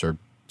crisis or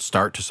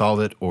start to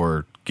solve it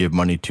or give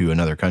money to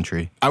another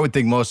country, I would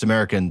think most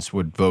Americans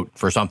would vote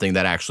for something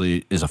that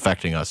actually is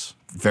affecting us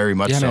very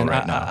much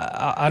right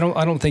now. I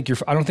don't think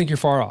you're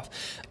far off.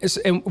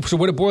 And so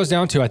what it boils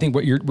down to, I think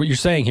what you're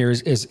saying here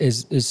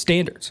is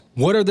standards.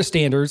 What are the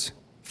standards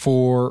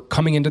for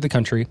coming into the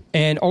country?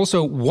 And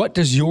also, what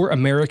does your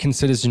American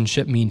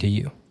citizenship mean to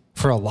you?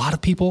 For a lot of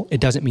people, it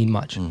doesn't mean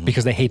much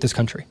because they hate this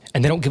country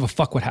and they don't give a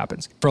fuck what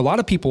happens. For a lot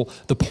of people,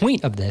 the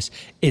point of this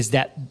is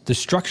that the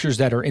structures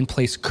that are in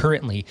place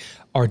currently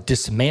are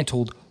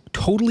dismantled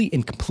totally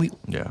and completely.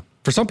 Yeah.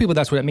 For some people,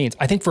 that's what it means.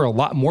 I think for a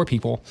lot more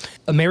people,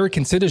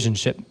 American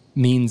citizenship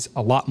means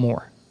a lot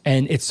more,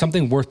 and it's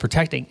something worth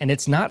protecting. And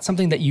it's not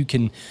something that you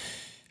can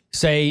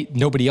say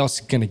nobody else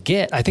is going to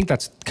get. I think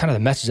that's kind of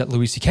the message that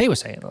Louis C.K. was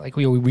saying. Like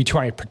we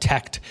try to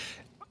protect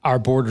our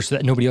borders so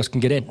that nobody else can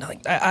get in.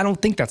 I don't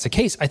think that's the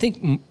case. I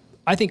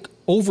think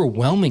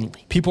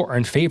overwhelmingly people are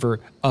in favor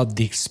of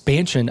the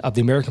expansion of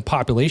the American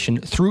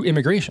population through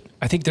immigration.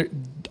 I think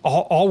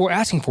all we're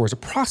asking for is a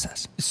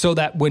process so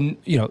that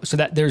so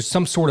that there's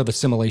some sort of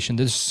assimilation,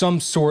 there's some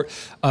sort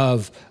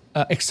of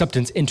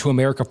acceptance into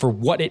America for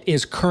what it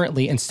is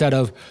currently, instead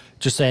of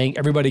just saying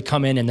everybody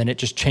come in and then it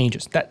just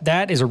changes.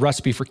 That is a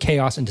recipe for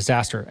chaos and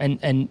disaster.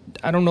 And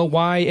I don't know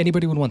why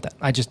anybody would want that.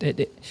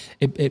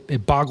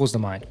 It boggles the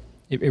mind.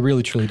 It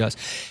really, truly does.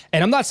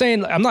 And I'm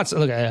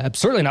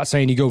certainly not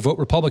saying you go vote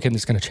Republican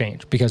that's going to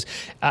change, because,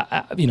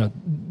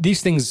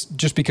 these things,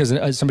 just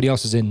because somebody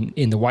else is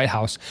in the White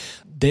House,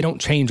 they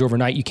don't change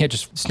overnight. You can't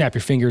just snap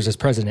your fingers as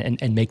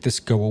president and make this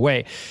go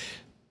away.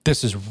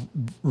 This is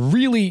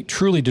really,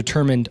 truly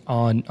determined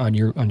on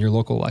your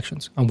local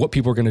elections, on what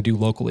people are going to do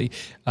locally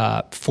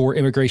for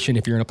immigration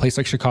if you're in a place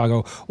like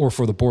Chicago, or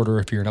for the border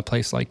if you're in a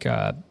place like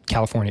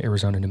California,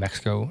 Arizona, New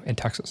Mexico, and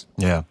Texas.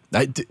 Yeah.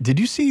 Did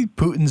you see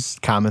Putin's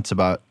comments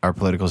about our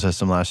political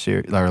system last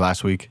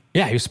week?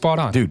 Yeah, he was spot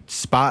on. Dude,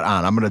 spot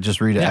on. I'm going to just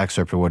read an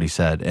excerpt of what he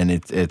said, and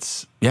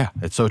it's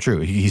so true.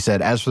 He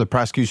said, "As for the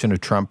prosecution of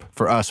Trump,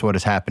 for us, what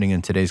is happening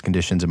in today's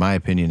conditions, in my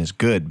opinion, is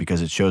good,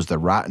 because it shows the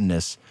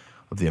rottenness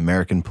of the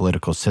American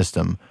political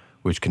system,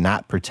 which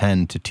cannot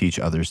pretend to teach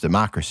others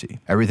democracy.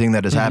 Everything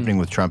that is happening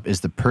with Trump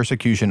is the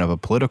persecution of a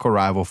political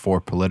rival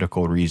for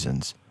political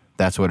reasons.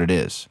 That's what it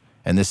is.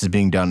 And this is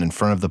being done in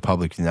front of the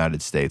public of the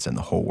United States and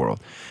the whole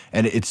world."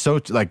 And it's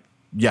so,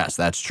 yes,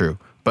 that's true.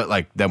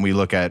 But then we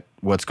look at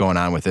what's going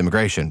on with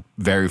immigration,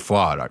 very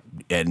flawed.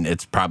 And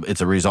it's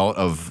a result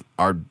of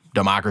our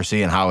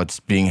democracy and how it's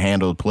being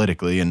handled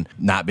politically and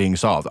not being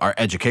solved. Our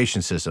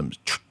education system's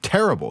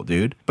terrible,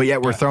 dude. But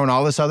yet we're throwing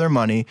all this other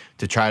money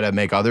to try to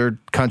make other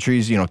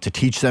countries, to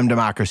teach them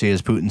democracy,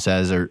 as Putin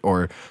says,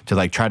 or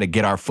to try to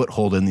get our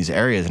foothold in these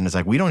areas. And it's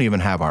we don't even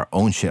have our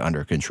own shit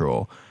under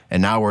control.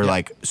 And now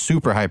we're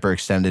super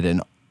hyperextended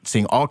and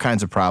seeing all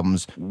kinds of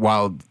problems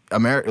while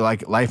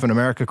life in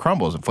America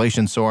crumbles,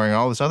 inflation soaring,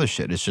 all this other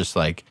shit. It's just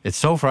it's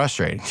so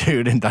frustrating,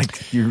 dude. And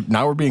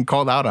now we're being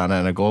called out on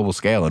it a global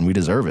scale, and we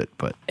deserve it.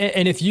 But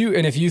if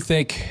you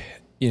think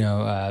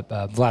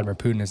Vladimir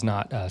Putin is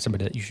not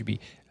somebody that you should be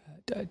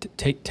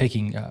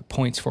taking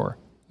points for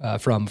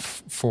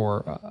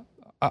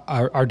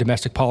our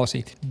domestic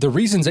policy. The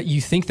reasons that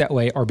you think that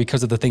way are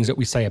because of the things that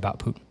we say about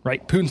Putin,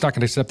 right? Putin's not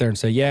going to sit up there and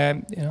say,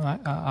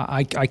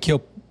 I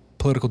kill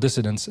political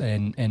dissidents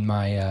and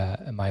my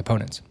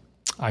opponents.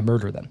 I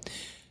murder them.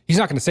 He's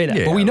not going to say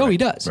that, but we know he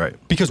does, right?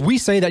 Because we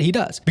say that he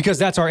does, because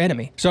that's our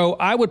enemy. So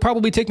I would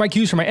probably take my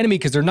cues from my enemy,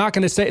 because they're not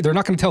going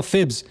to tell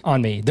fibs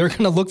on me. They're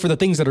going to look for the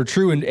things that are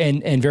true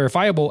and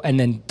verifiable, and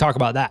then talk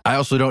about that. I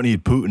also don't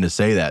need Putin to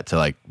say that to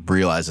like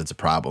realize it's a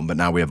problem. But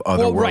now we have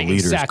other world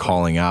leaders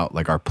calling out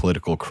like our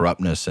political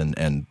corruptness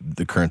and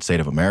the current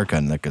state of America,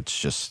 and like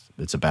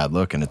it's a bad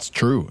look, and it's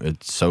true.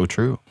 It's so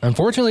true.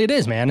 Unfortunately, it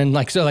is, man. And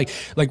how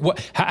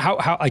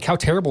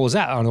terrible is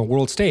that on a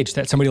world stage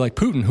that somebody like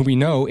Putin, who we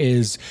know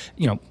is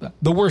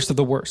the worst of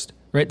the worst,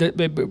 right?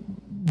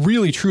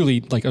 Really, truly,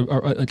 like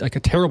a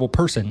terrible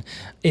person,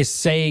 is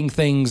saying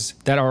things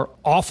that are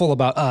awful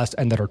about us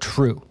and that are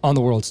true on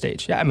the world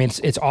stage. Yeah, I mean,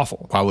 it's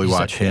awful. While we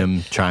watch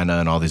him, China,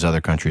 and all these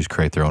other countries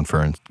create their own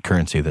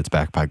currency that's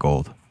backed by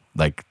gold.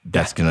 Like,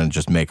 that's going to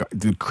just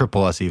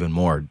cripple us even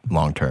more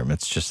long term.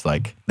 It's just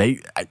like,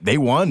 they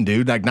won,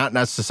 dude. Like, not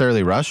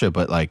necessarily Russia,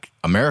 but like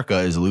America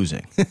is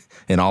losing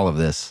in all of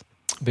this.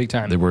 Big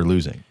time. We're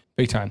losing.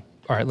 Big time.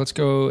 All right, let's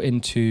go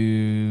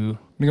into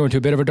a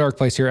bit of a dark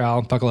place here,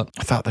 Al. Buckle up.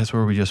 I thought that's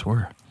where we just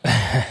were.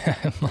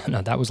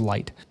 No, that was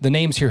light. The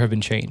names here have been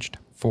changed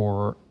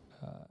for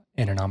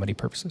anonymity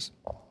purposes.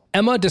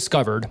 Emma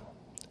discovered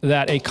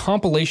that a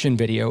compilation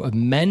video of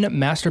men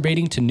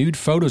masturbating to nude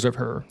photos of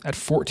her at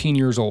 14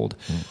 years old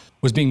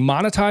was being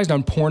monetized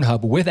on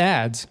Pornhub with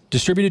ads,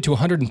 distributed to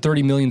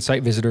 130 million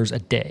site visitors a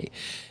day,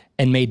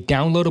 and made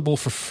downloadable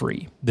for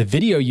free. The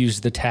video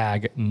used the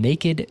tag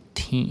naked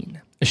teen.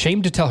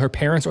 Ashamed to tell her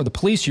parents or the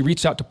police, she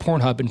reached out to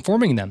Pornhub,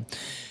 informing them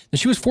that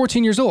she was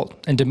 14 years old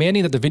and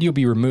demanding that the video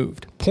be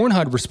removed.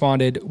 Pornhub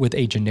responded with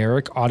a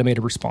generic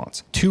automated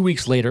response. 2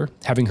 weeks later,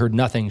 having heard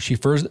nothing, she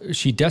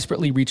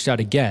desperately reached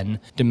out again,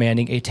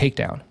 demanding a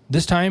takedown.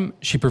 This time,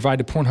 she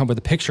provided Pornhub with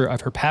a picture of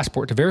her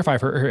passport to verify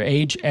her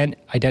age and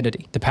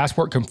identity. The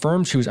passport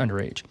confirmed she was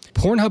underage.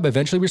 Pornhub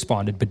eventually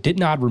responded, but did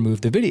not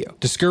remove the video.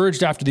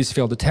 Discouraged after these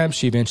failed attempts,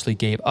 she eventually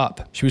gave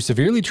up. She was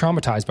severely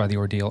traumatized by the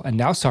ordeal and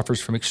now suffers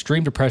from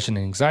extreme depression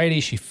and anxiety.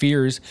 She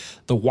fears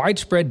the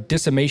widespread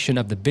dissemination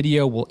of the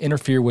video will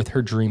interfere with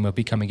her dream of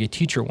becoming a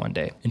teacher one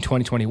day. In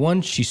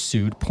 2021, she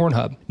sued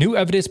Pornhub. New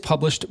evidence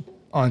published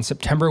on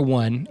September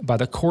 1 by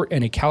the court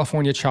in a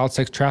California child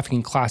sex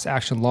trafficking class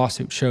action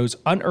lawsuit shows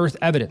unearthed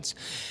evidence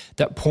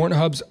that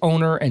Pornhub's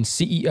owner and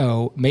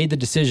CEO made the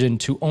decision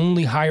to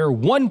only hire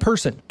one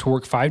person to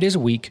work 5 days a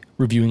week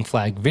reviewing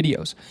flagged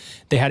videos.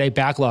 They had a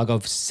backlog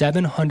of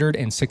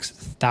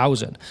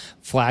 706,000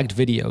 flagged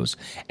videos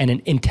and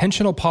an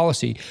intentional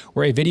policy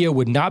where a video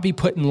would not be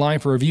put in line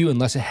for review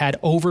unless it had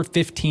over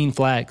 15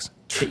 flags.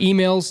 The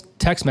emails,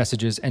 text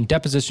messages, and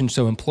depositions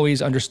so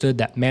employees understood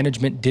that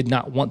management did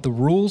not want the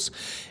rules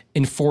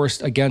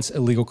enforced against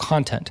illegal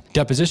content.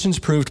 Depositions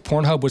proved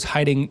Pornhub was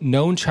hiding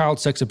known child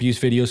sex abuse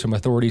videos from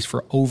authorities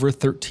for over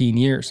 13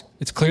 years.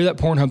 It's clear that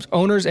Pornhub's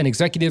owners and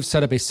executives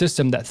set up a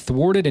system that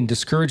thwarted and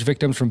discouraged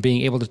victims from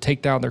being able to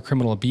take down their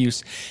criminal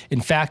abuse.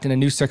 In fact, in a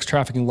new sex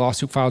trafficking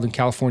lawsuit filed in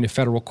California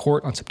federal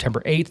court on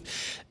September 8th,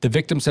 the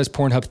victim says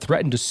Pornhub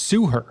threatened to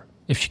sue her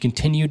if she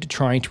continued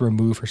trying to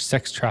remove her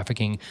sex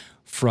trafficking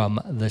from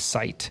the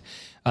site.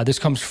 This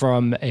comes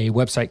from a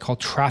website called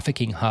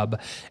Trafficking Hub,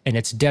 and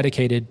it's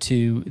dedicated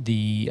to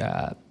the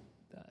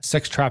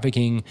sex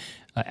trafficking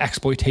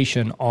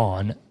exploitation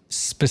on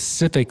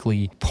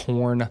specifically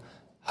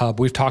Pornhub.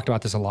 We've talked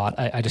about this a lot.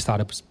 I just thought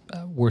it was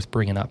worth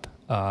bringing up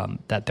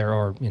that there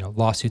are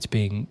lawsuits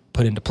being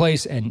put into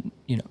place, and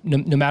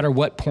no matter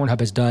what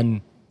Pornhub has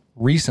done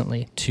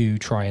recently to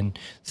try and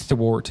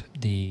thwart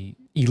the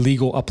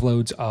illegal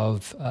uploads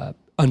of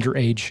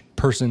underage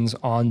persons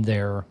on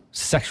their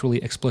sexually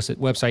explicit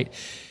website,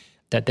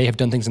 that they have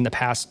done things in the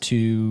past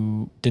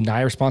to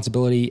deny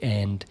responsibility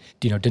and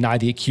deny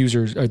the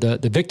accusers or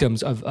the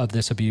victims of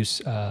this abuse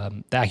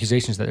the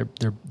accusations that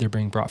they're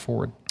being brought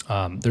forward.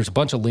 There's a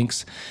bunch of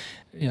links.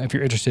 If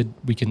you're interested,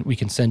 we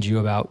can send you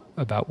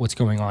about what's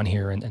going on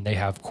here, and they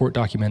have court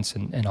documents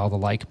and all the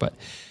like. But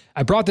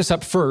I brought this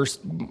up first.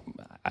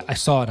 I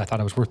saw it. I thought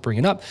it was worth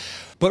bringing up.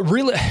 But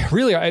really,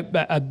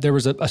 there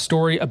was a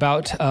story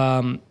about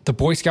the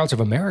Boy Scouts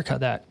of America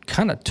that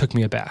kind of took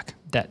me aback.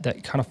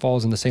 That kind of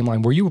falls in the same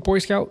line. Were you a Boy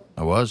Scout?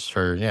 I was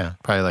for,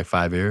 probably like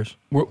 5 years.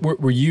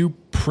 Were you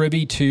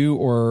privy to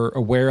or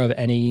aware of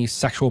any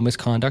sexual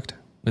misconduct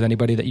with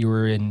anybody that you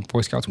were in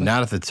Boy Scouts with?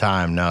 Not at the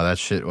time. No, that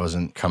shit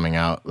wasn't coming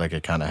out like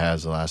it kind of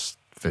has the last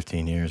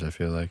 15 years, I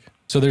feel like.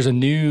 So there's a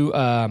new,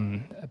 I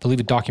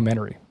believe, a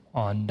documentary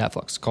on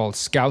Netflix called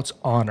Scouts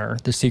Honor,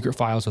 The Secret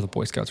Files of the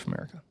Boy Scouts of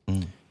America.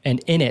 And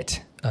in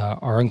it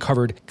are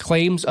uncovered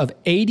claims of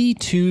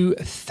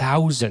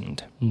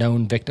 82,000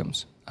 known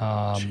victims.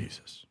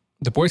 Jesus.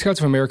 The Boy Scouts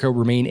of America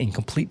remain in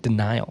complete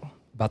denial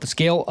about the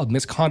scale of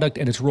misconduct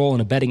and its role in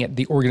abetting it.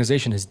 The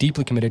organization is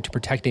deeply committed to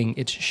protecting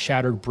its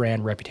shattered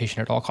brand reputation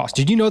at all costs.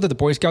 Did you know that the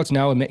Boy Scouts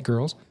now admit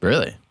girls?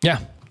 Really? Yeah.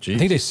 Jeez. I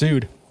think they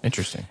sued.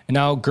 Interesting. And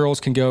now girls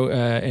can go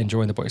and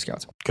join the Boy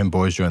Scouts. Can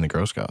boys join the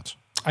Girl Scouts?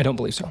 I don't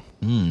believe so.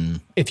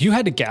 If you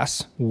had to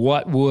guess,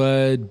 what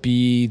would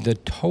be the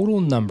total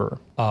number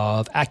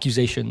of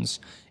accusations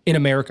in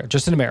America,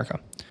 just in America,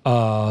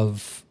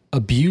 of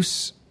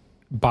abuse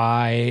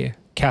by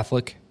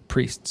Catholic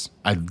priests?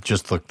 I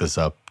just looked this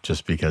up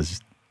just because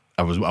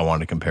I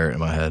wanted to compare it in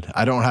my head.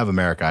 I don't have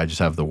America. I just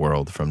have the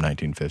world from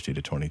 1950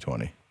 to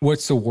 2020.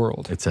 What's the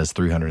world? It says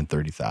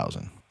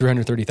 330,000.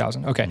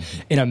 330,000. Okay.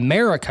 In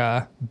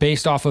America,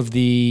 based off of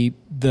the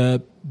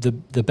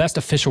best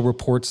official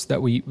reports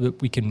that we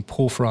can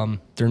pull from,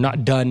 they're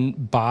not done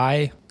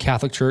by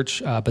Catholic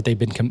Church, but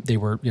they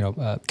were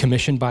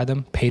commissioned by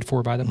them, paid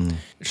for by them.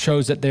 It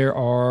shows that there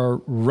are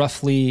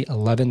roughly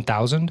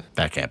 11,000.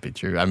 That can't be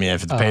true. I mean,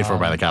 if it's paid for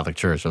by the Catholic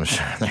Church, I'm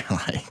sure they're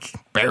like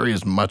bury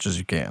as much as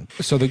you can.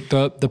 So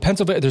the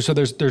Pennsylvania,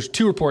 there's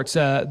two reports.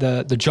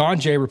 The John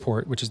Jay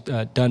report, which is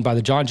done by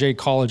the John Jay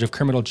College of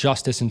Criminal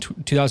Justice in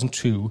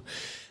 2002.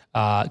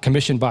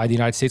 Commissioned by the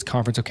United States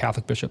Conference of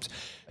Catholic Bishops,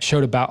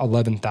 showed about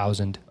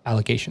 11,000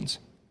 allegations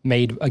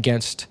made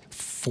against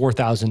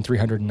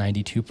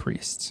 4,392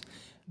 priests.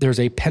 There's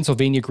a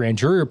Pennsylvania grand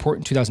jury report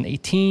in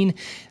 2018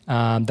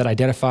 that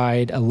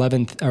identified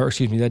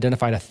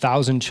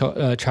 1,000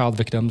 child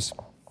victims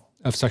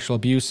of sexual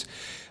abuse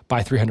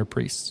by 300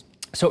 priests.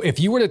 So if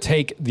you were to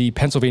take the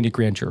Pennsylvania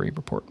grand jury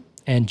report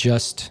and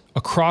just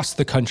across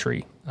the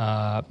country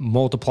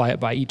multiply it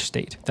by each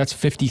state, that's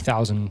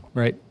 50,000,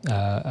 right?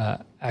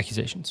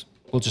 Accusations.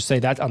 We'll just say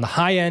that on the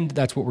high end,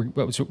 that's what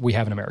we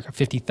have in America,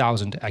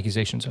 50,000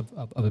 accusations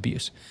of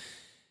abuse.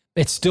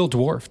 It's still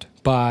dwarfed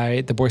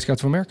by the Boy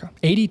Scouts of America.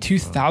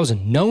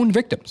 82,000 known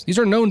victims. These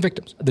are known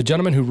victims. The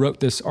gentleman who wrote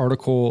this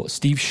article,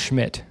 Steve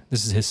Schmidt,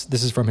 this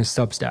is from his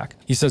Substack.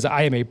 He says,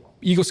 I am a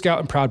Eagle Scout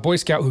and proud Boy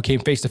Scout who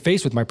came face to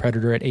face with my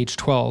predator at age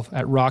 12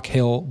 at Rock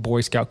Hill Boy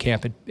Scout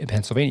Camp in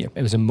Pennsylvania.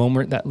 It was a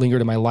moment that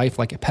lingered in my life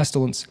like a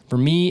pestilence. For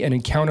me, an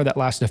encounter that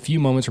lasted a few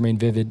moments remained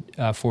vivid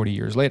 40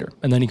 years later.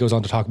 And then he goes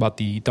on to talk about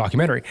the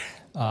documentary.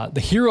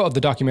 The hero of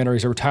the documentary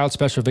is a retired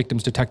special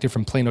victims detective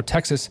from Plano,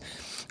 Texas,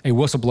 a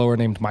whistleblower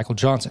named Michael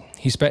Johnson.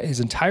 He spent his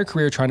entire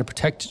career trying to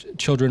protect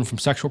children from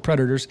sexual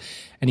predators,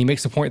 and he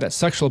makes the point that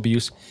sexual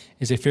abuse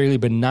is a fairly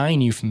benign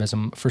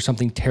euphemism for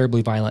something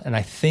terribly violent, and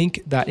I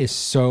think that is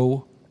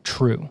so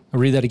true. I'll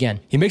read that again.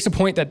 He makes the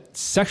point that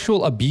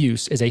sexual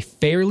abuse is a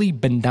fairly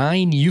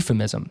benign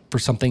euphemism for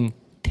something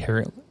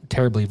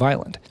terribly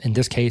violent. In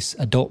this case,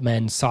 adult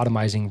men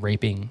sodomizing,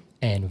 raping,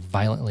 and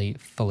violently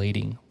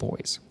filleting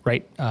boys,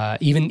 right?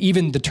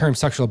 Even the term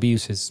sexual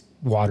abuse is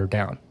watered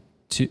down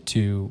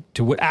to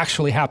what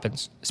actually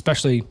happens,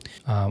 especially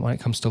when it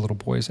comes to little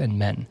boys and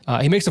men.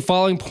 He makes the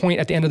following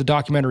point at the end of the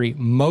documentary: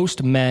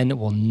 most men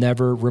will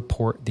never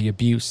report the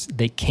abuse.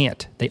 They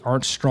can't. They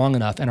aren't strong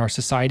enough, and our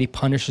society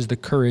punishes the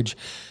courage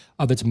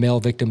of its male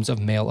victims of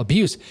male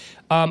abuse.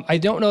 I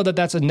don't know that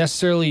that's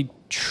necessarily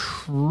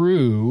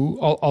true,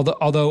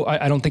 although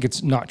I don't think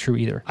it's not true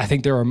either. I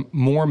think there are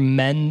more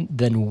men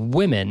than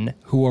women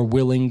who are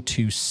willing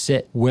to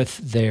sit with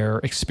their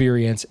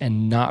experience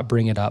and not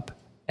bring it up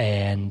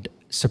and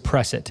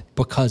suppress it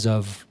because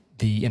of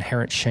the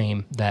inherent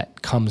shame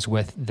that comes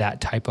with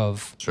that type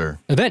of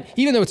event,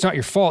 even though it's not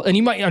your fault. And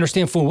you might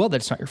understand full well that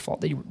it's not your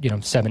fault, that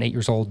you're 7, 8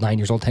 years old, 9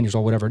 years old, 10 years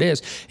old, whatever it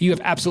is. You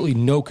have absolutely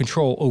no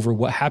control over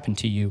what happened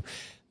to you.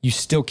 You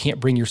still can't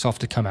bring yourself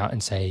to come out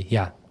and say,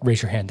 yeah,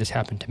 raise your hand, this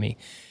happened to me.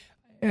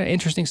 Yeah,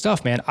 interesting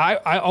stuff, man.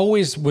 I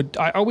always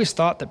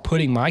thought that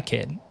putting my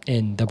kid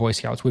in the Boy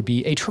Scouts would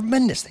be a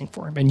tremendous thing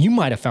for him, and you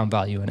might have found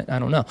value in it. I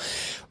don't know,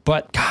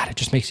 but God, it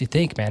just makes you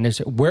think, man.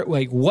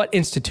 What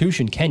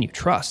institution can you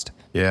trust?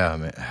 Yeah,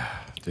 man,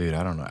 dude,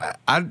 I don't know.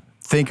 I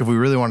think if we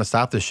really want to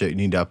stop this shit, you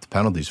need to up the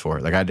penalties for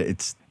it. Like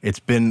it's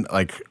been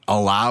like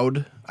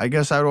allowed, I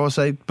guess I would always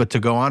say, but to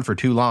go on for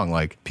too long.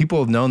 Like people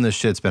have known this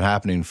shit's been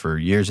happening for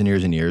years and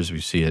years and years. We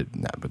see it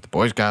with the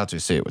Boy Scouts, we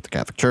see it with the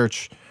Catholic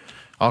Church.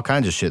 All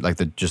kinds of shit, like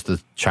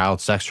the child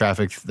sex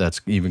traffic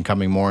that's even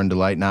coming more into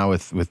light now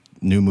with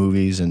new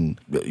movies and,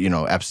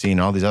 Epstein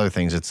and all these other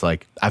things. It's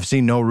like, I've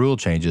seen no rule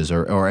changes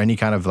or any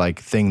kind of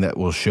like thing that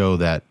will show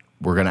that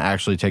we're going to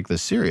actually take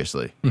this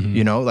seriously.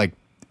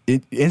 Mm-hmm.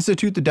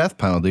 Institute the death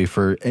penalty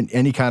for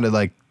any kind of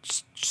like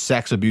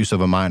sex abuse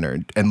of a minor,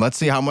 and let's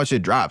see how much it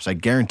drops. I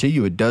guarantee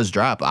you it does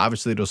drop.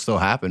 Obviously it'll still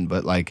happen,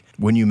 but like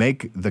when you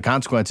make the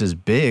consequences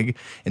big,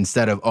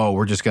 instead of, oh,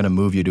 we're just going to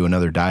move you to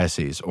another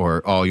diocese,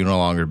 or, oh, you no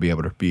longer be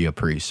able to be a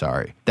priest,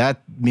 sorry.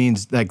 That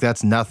means like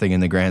that's nothing in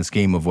the grand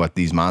scheme of what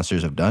these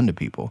monsters have done to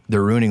people.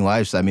 They're ruining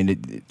lives. I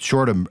mean,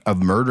 short of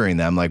murdering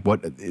them, like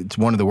it's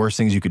one of the worst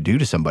things you could do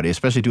to somebody,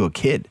 especially to a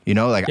kid.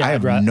 I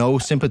have no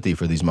sympathy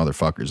for these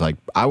motherfuckers. Like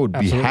I would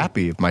be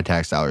happy if my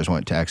tax dollars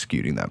went to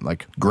executing them.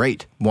 Like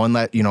great. One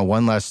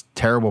less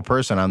terrible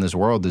person on this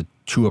world to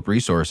chew up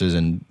resources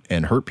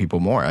and hurt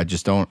people more. I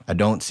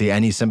don't see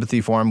any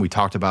sympathy for them. We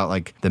talked about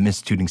like them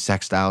instituting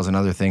sex styles and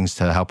other things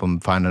to help them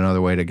find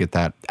another way to get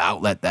that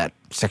outlet, that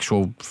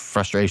sexual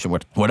frustration,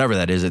 whatever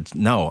that is.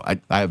 I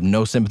have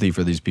no sympathy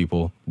for these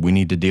people. We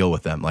need to deal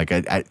with them. Like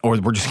or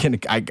we're just gonna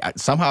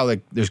somehow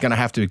like there's gonna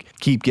have to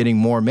keep getting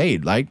more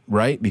made, like,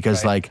 right?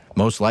 Because like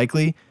most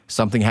likely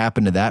something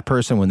happened to that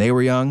person when they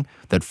were young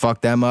that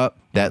fucked them up,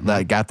 that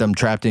like got them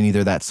trapped in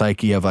either that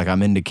psyche of like,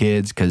 I'm into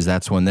kids because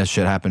that's when this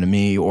shit happened to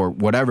me, or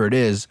whatever it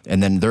is.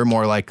 And then they're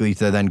more likely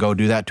to then go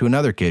do that to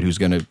another kid who's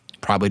going to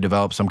probably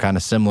develop some kind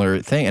of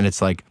similar thing. And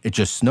it's like, it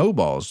just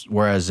snowballs.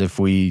 Whereas if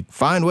we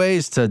find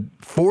ways to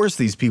force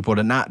these people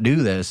to not do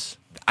this,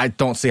 I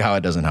don't see how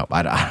it doesn't help.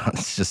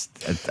 It's just,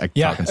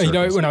 you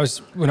know, when I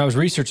was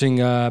researching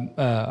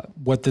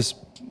what this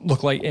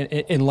looked like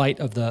in light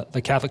of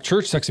the Catholic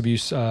Church sex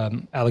abuse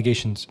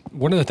allegations,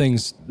 one of the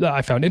things that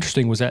I found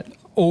interesting was that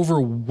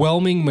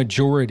overwhelming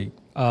majority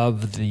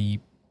of the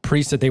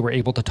priests that they were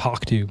able to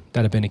talk to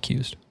that have been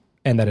accused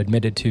and that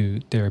admitted to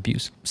their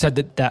abuse said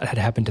that had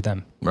happened to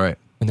them right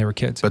when they were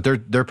kids. But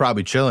they're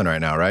probably chilling right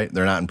now, right?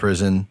 They're not in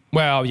prison.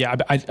 Well, yeah,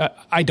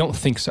 I don't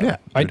think so. Yeah.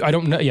 I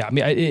don't know. Yeah, I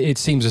mean, it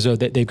seems as though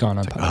they've gone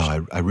unpunished.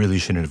 Like, I really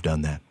shouldn't have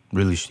done that.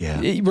 Really, yeah.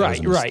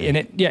 Right. And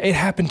it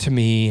happened to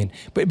me. And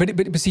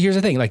but see, here's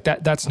the thing. Like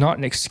that's not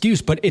an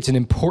excuse, but it's an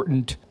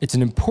important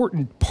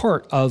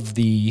part of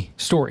the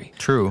story.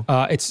 True.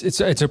 It's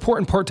an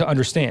important part to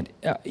understand,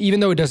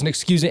 even though it doesn't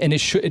excuse it, and it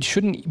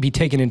shouldn't be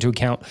taken into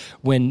account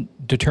when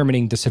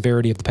determining the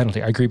severity of the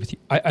penalty. I agree with you.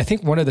 I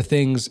think one of the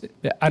things,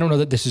 I don't know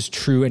that this is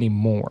true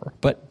anymore,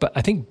 but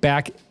I think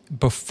back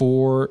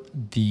before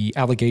the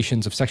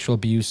allegations of sexual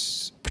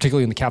abuse,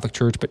 particularly in the Catholic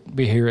Church, but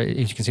here,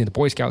 as you can see in the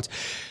Boy Scouts,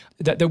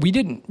 that we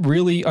didn't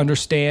really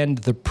understand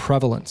the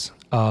prevalence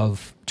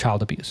of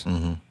child abuse.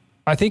 Mm-hmm.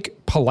 I think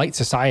polite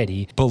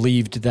society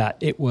believed that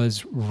it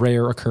was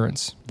rare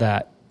occurrence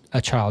that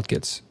a child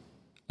gets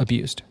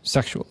abused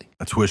sexually.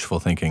 That's wishful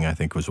thinking, I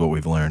think, was what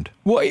we've learned.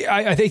 Well,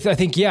 I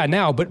think yeah,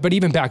 now, but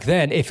even back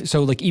then,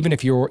 even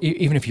if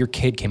your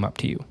kid came up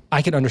to you,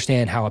 I could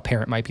understand how a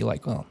parent might be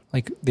like, well,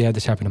 like, yeah,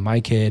 this happened to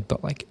my kid,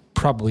 but like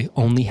probably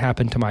only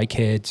happened to my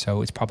kid,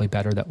 so it's probably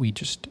better that we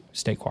just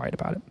stay quiet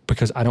about it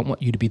because I don't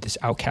want you to be this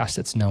outcast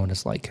that's known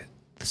as like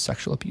the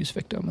sexual abuse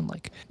victim, and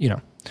like, you know,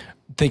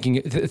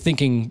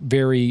 thinking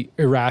very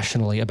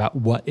irrationally about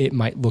what it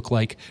might look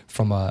like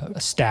from a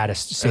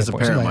status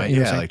standpoint. As a parent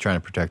might, like trying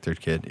to protect their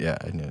kid. Yeah,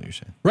 I know what you're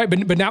saying. Right,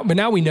 but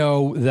now we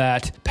know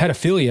that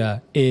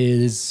pedophilia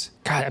is,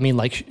 God, I mean,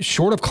 like,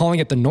 short of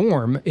calling it the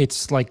norm,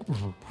 it's like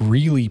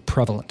really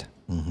prevalent.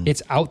 Mm-hmm.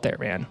 It's out there,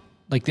 man.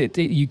 Like,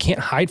 you can't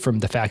hide from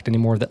the fact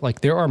anymore that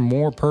like there are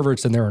more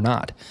perverts than there are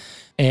not.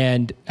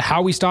 And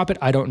how we stop it,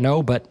 I don't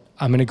know, but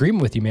I'm in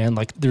agreement with you, man.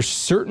 Like, there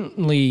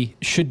certainly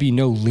should be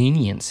no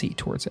leniency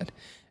towards it.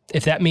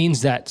 If that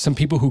means that some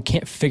people who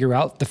can't figure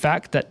out the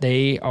fact that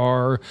they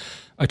are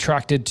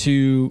attracted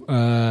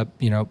to,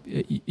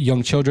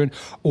 young children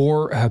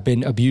or have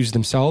been abused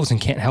themselves and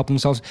can't help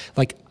themselves,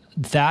 like,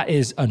 that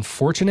is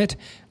unfortunate.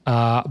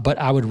 But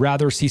I would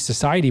rather see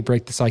society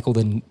break the cycle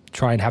than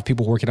try and have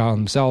people work it out on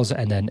themselves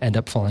and then end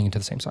up falling into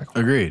the same cycle.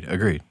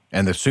 Agreed.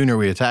 And the sooner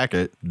we attack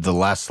it, the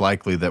less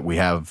likely that we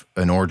have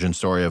an origin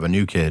story of a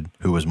new kid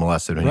who was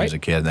molested when he was a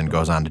kid and then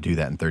goes on to do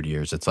that in 30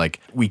 years. It's like,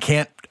 we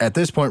can't, at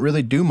this point,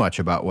 really do much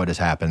about what has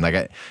happened.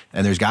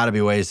 And there's got to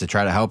be ways to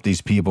try to help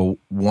these people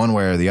one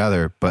way or the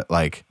other. But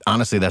like,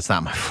 honestly, that's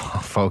not my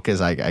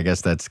focus. I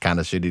guess that's kind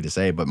of shitty to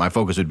say, but my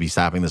focus would be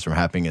stopping this from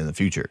happening in the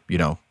future,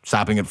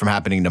 stopping it from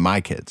happening to my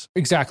kids.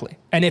 Exactly.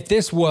 And if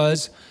this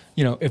was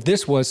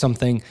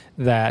something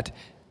that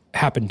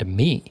happened to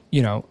me,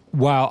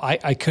 while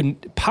I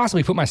couldn't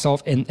possibly put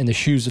myself in the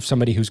shoes of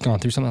somebody who's gone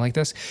through something like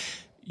this,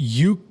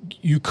 you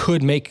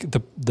could make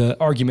the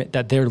argument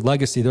that their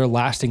legacy, their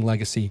lasting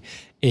legacy,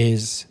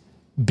 is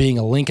being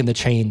a link in the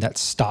chain that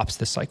stops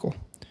this cycle.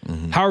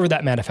 Mm-hmm. However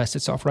that manifests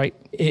itself, right?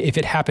 If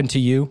it happened to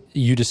you,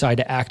 you decide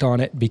to act on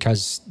it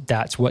because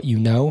that's what you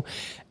know,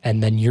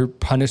 and then you're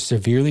punished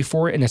severely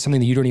for it, and it's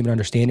something that you don't even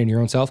understand in your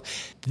own self.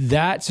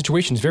 That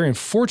situation is very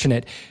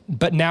unfortunate,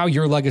 but now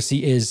your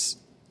legacy is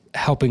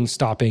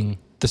stopping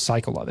the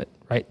cycle of it,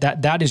 right?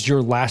 That is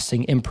your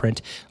lasting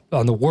imprint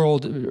on the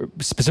world,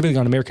 specifically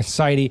on American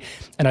society,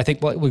 and I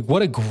think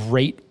what a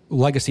great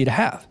legacy to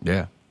have.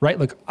 Yeah. Right?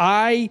 Like,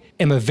 I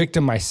am a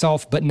victim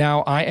myself, but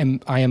now I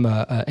am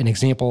an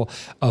example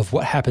of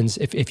what happens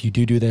if you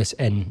do this.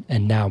 And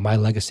now my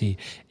legacy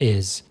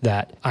is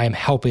that I am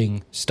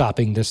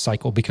stopping this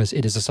cycle because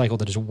it is a cycle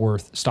that is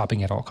worth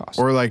stopping at all costs.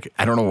 Or like,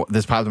 I don't know,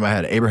 this popped in my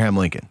head, Abraham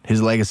Lincoln, his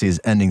legacy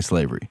is ending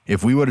slavery.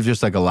 If we would have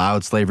just like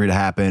allowed slavery to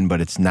happen, but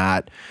it's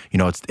not,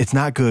 it's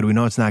not good. We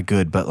know it's not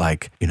good, but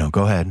like,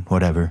 go ahead,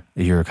 whatever.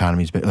 Your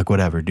economy's like,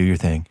 whatever, do your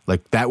thing.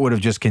 Like, that would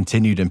have just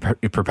continued and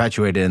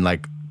perpetuated, and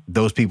like,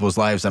 those people's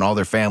lives and all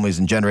their families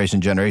and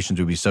generations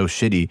would be so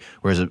shitty.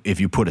 Whereas if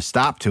you put a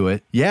stop to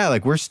it,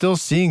 like, we're still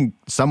seeing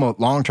some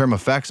long-term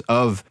effects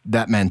of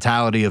that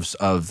mentality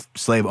of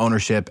slave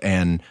ownership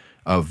and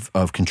of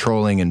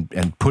controlling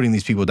and putting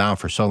these people down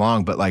for so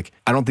long. But like,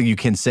 I don't think you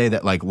can say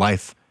that like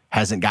life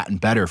hasn't gotten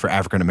better for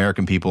African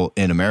American people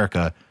in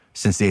America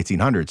since the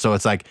 1800s. So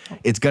it's like,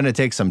 it's going to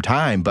take some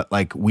time, but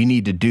like we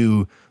need to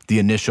do the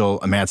initial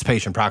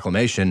Emancipation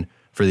Proclamation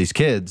for these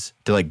kids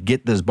to like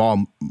get this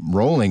ball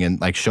rolling and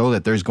like show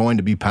that there's going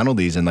to be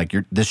penalties and like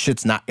this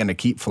shit's not going to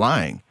keep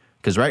flying.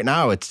 Because right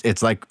now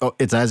it's like,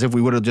 it's as if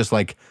we would have just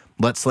like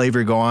let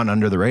slavery go on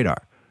under the radar.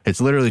 It's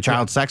literally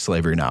child sex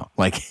slavery now,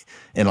 like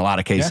in a lot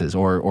of cases,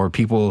 or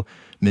people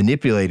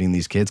manipulating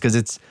these kids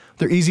because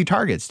they're easy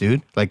targets,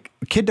 dude. Like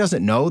a kid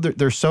doesn't know,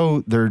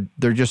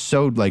 they're just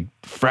so like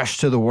fresh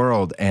to the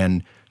world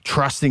and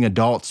trusting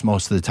adults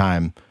most of the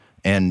time.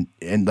 And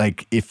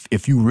like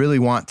if you really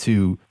want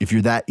to, if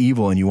you're that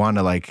evil and you want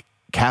to like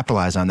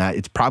capitalize on that,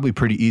 it's probably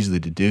pretty easily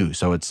to do.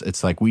 So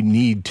it's like we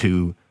need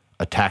to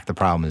attack the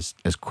problem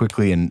as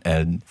quickly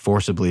and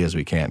forcibly as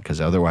we can,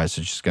 because otherwise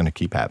it's just going to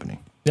keep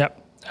happening.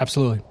 Yep,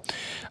 absolutely.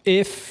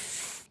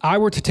 If I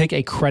were to take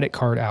a credit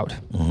card out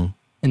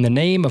in the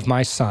name of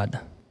my son,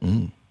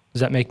 does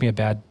that make me a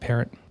bad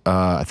parent?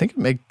 I think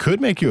it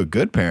could make you a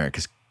good parent,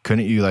 because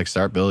couldn't you like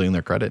start building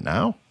their credit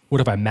now? What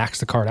if I max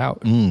the card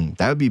out?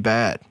 That would be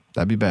bad.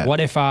 That'd be bad. What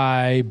if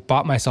I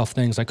bought myself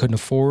things I couldn't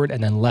afford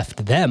and then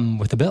left them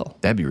with the bill?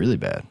 That'd be really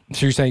bad.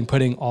 So you're saying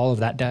putting all of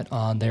that debt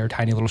on their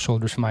tiny little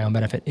shoulders for my own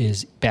benefit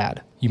is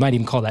bad. You might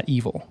even call that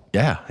evil.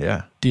 Yeah.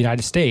 The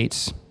United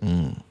States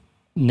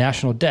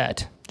national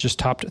debt just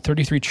topped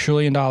 $33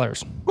 trillion.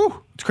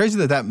 Whew. It's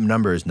crazy that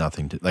number is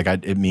nothing to, like,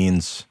 it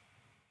means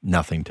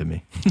nothing to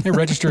me. It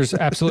registers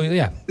absolutely,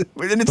 yeah.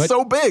 And it's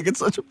so big. It's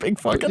such a big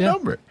fucking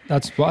number.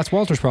 That's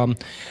Walter's problem.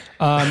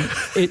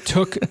 It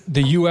took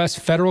the U.S.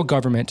 federal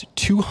government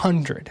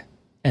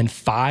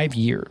 205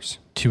 years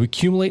to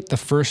accumulate the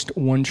first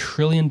 $1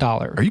 trillion.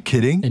 Are you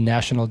kidding? In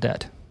national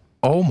debt.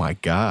 Oh my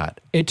God.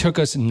 It took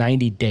us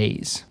 90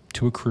 days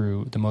to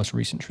accrue the most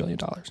recent $1 trillion.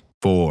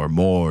 4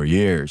 more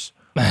years.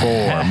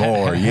 4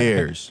 more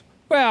years.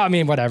 Well, I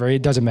mean, whatever.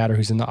 It doesn't matter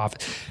who's in the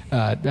office.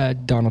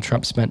 Donald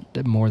Trump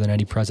spent more than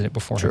any president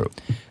before him. True.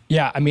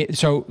 Yeah, I mean,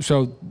 so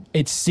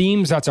it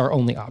seems that's our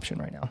only option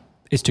right now,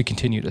 is to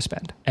continue to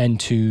spend and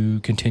to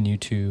continue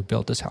to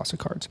build this house of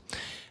cards.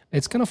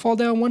 It's going to fall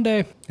down one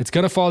day.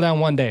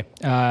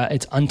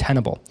 It's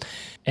untenable.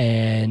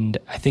 And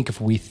I think if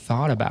we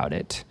thought about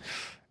it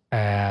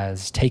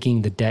as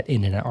taking the debt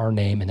in our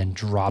name and then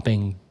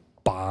dropping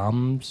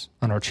bombs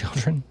on our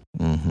children,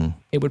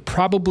 it would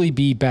probably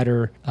be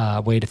better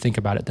way to think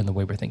about it than the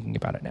way we're thinking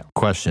about it now.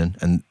 Question,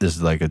 and this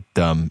is like a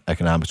dumb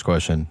economics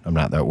question. I'm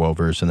not that well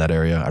versed in that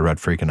area. I read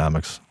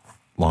Freakonomics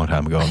a long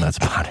time ago, and that's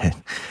about it.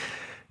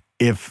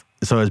 As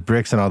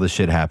BRICS and all this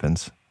shit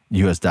happens,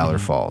 U.S. dollar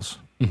falls.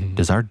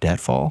 Does our debt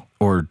fall,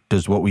 or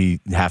does what we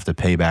have to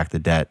pay back the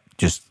debt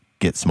just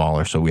get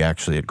smaller so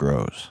it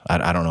grows?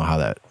 I don't know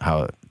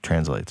how it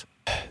translates.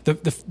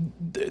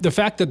 The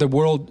fact that the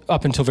world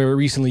up until very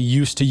recently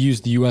used to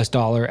use the U.S.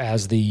 dollar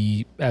as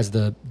the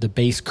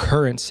base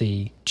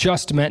currency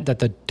just meant that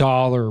the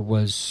dollar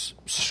was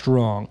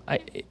strong.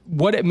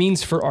 What it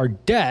means for our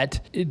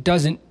debt, it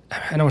doesn't.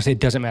 I don't want to say it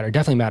doesn't matter. It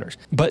definitely matters.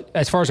 But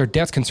as far as our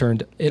debt's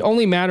concerned, it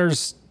only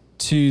matters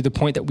to the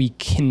point that we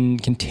can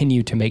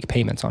continue to make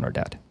payments on our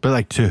debt. But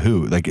like to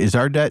who? Like, is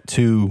our debt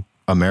to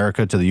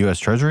America, to the U.S.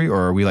 Treasury,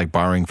 or are we like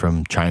borrowing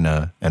from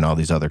China and all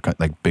these other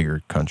like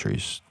bigger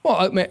countries?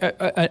 Well,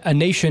 a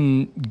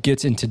nation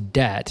gets into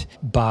debt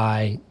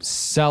by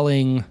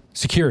selling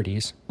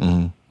securities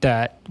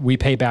that we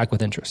pay back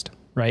with interest,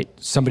 right?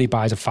 Somebody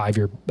buys a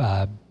 5-year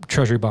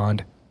Treasury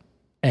bond,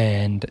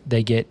 and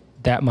they get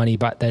that money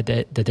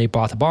that they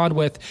bought the bond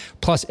with,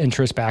 plus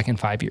interest back in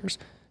 5 years.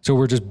 So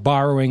we're just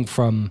borrowing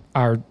from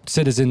our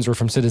citizens or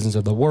from citizens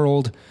of the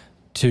world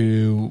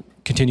to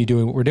continue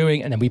doing what we're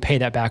doing, and then we pay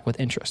that back with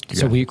interest. Yeah.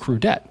 So we accrue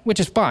debt,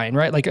 which is fine,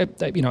 right? Like, a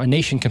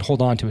nation can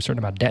hold on to a certain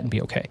amount of debt and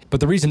be okay. But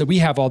the reason that we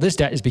have all this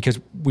debt is because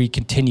we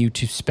continue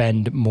to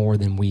spend more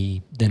than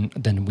we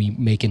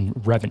make in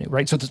revenue,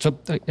 right? So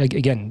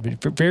again,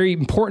 very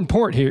important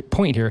point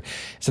here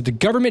is that the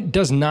government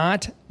does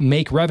not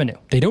make revenue.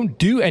 They don't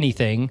do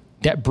anything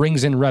that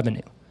brings in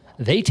revenue.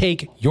 They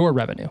take your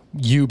revenue,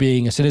 you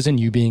being a citizen,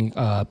 you being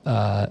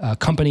a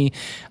company,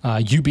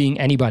 you being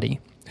anybody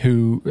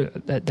who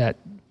that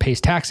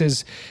pays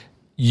taxes.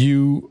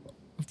 You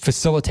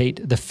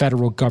facilitate the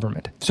federal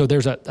government. So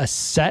there's a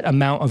set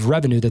amount of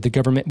revenue that the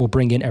government will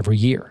bring in every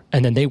year.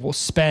 And then they will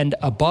spend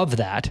above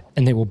that,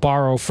 and they will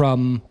borrow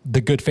from the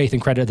good faith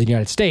and credit of the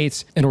United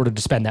States in order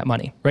to spend that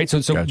money, right?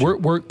 So gotcha.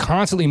 We're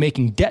constantly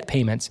making debt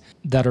payments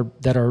that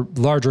are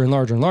larger and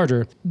larger and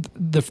larger.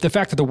 The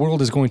fact that the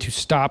world is going to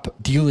stop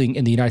dealing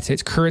in the United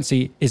States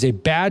currency is a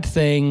bad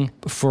thing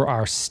for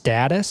our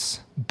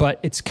status,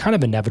 but it's kind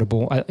of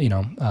inevitable.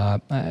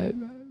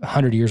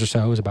 100 years or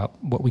so is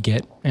about what we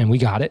get, and we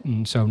got it,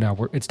 and so now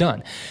it's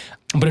done.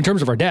 But in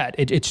terms of our debt,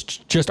 it's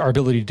just our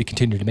ability to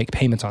continue to make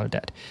payments on our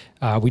debt.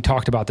 We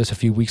talked about this a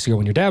few weeks ago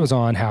when your dad was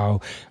on,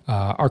 how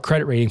our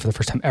credit rating for the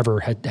first time ever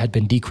had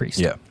been decreased.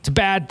 Yeah. It's a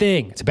bad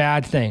thing. It's a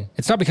bad thing.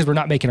 It's not because we're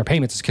not making our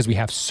payments. It's because we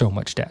have so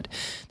much debt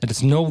that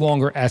it's no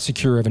longer as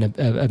secure of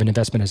an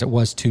investment as it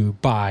was to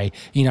buy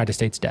United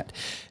States debt.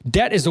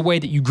 Debt is the way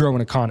that you grow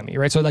an economy,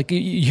 right? So like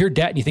you hear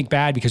debt and you think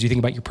bad because you think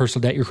about your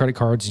personal debt, your credit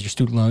cards, your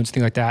student loans,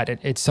 things like that.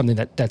 It's something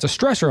that's a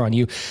stressor on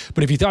you.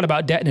 But if you thought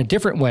about debt in a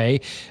different way,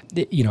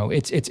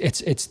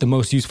 it's the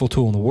most useful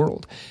tool in the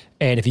world.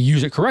 And if you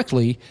use it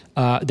correctly,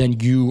 then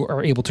you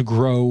are able to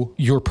grow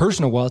your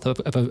personal wealth.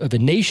 If a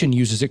nation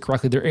uses it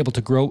correctly, they're able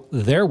to grow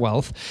their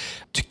wealth.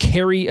 To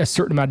carry a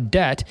certain amount of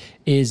debt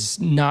is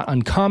not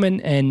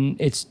uncommon, and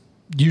it's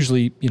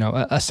usually,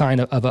 a sign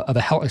of a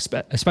health,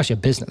 especially a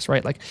business,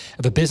 right? Like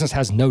if a business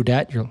has no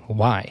debt, you're like,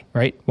 why,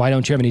 right? Why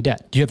don't you have any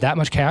debt? Do you have that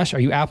much cash? Are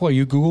you Apple? Are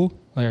you Google?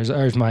 Or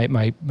as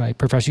my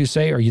professor used to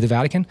say, are you the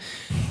Vatican?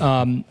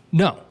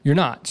 No, you're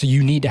not. So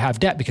you need to have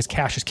debt because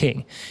cash is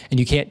king, and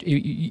you can't.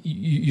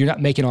 You're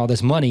not making all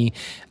this money,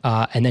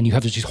 and then you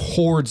have these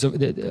hordes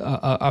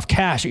of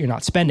cash that you're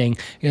not spending.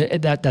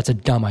 That's a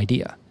dumb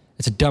idea.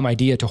 It's a dumb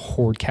idea to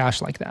hoard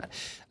cash like that.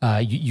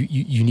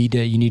 You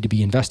need to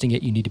be investing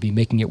it. You need to be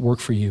making it work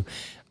for you,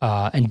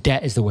 and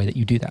debt is the way that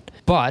you do that.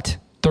 But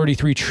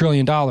 $33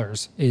 trillion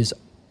is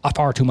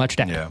far too much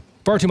debt. Yeah,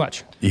 far too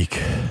much.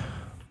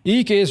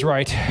 Eek is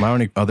right. My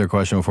only other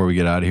question before we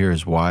get out of here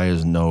is why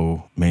is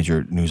no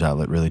major news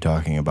outlet really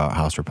talking about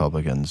House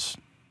Republicans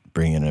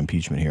bringing an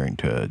impeachment hearing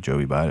to Joe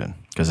Biden?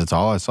 Because it's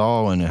all I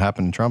saw when it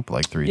happened to Trump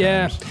like 3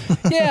 times.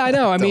 Yeah, I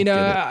know. I mean,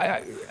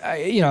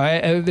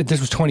 if this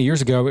was 20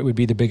 years ago, it would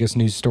be the biggest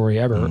news story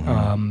ever.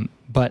 Mm-hmm.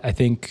 But I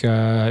think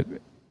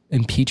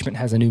impeachment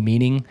has a new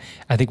meaning.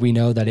 I think we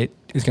know that it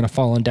is going to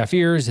fall on deaf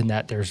ears and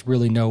that there's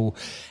really no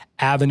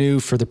avenue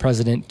for the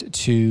president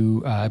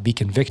to be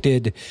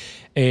convicted.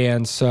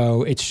 And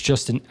so it's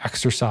just an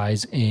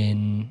exercise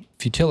in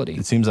futility.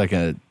 It seems like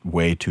a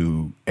way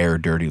to air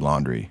dirty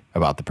laundry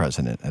about the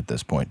president at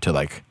this point, to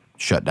like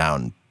shut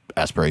down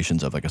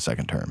aspirations of like a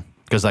second term.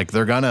 Because like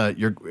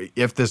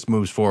if this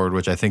moves forward,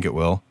 which I think it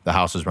will, the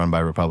House is run by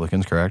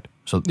Republicans, correct?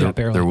 So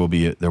there will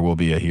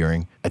be a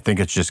hearing. I think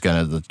it's just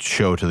going to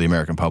show to the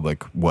American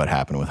public what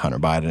happened with Hunter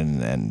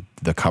Biden and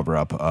the cover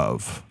up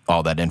of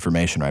all that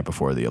information right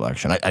before the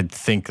election. I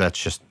think that's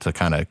just to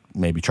kind of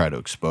maybe try to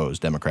expose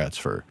Democrats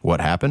for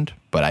what happened.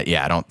 But I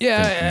don't think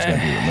he's going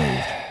to be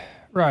removed.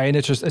 Right, and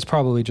it's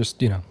probably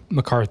just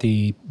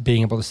McCarthy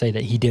being able to say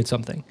that he did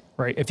something.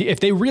 Right. If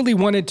they really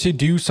wanted to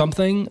do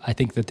something, I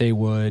think that they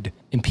would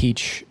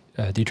impeach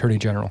the Attorney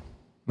General,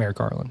 Merrick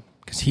Garland,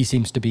 because he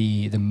seems to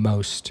be the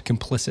most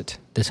complicit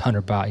this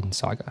Hunter Biden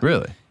saga.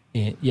 Really?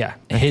 Yeah.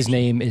 His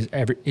name is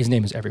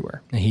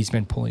everywhere, and he's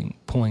been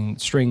pulling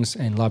strings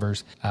and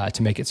levers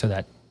to make it so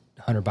that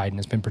Hunter Biden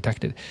has been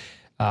protected.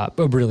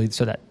 But really,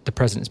 so that the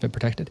president has been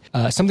protected.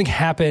 Something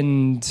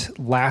happened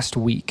last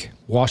week.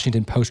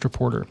 Washington Post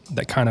reporter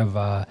that kind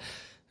of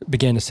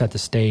began to set the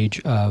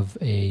stage of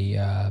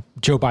a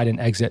Joe Biden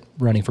exit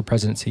running for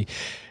presidency.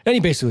 And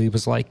he basically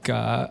was like,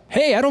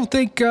 hey, I don't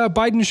think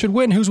Biden should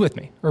win. Who's with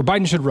me? Or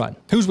Biden should run.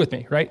 Who's with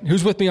me, right?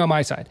 Who's with me on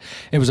my side?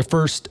 He was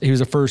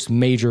the first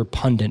major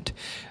pundit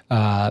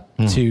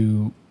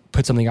to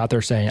put something out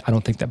there saying, I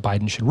don't think that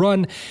Biden should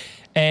run.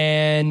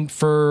 And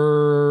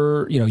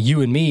for,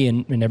 you and me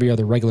and every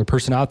other regular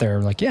person out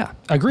there, like, yeah,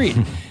 agreed.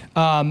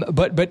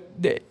 But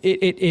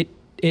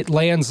it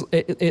lands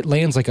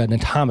like an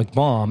atomic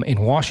bomb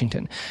in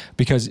Washington,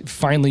 because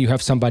finally you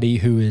have somebody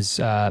who is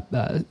a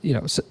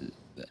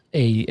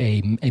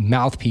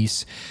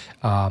mouthpiece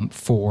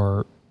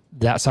for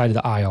that side of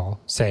the aisle,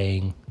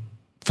 saying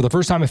for the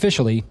first time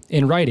officially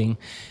in writing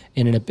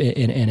in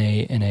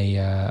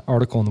a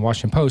article in the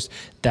Washington Post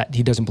that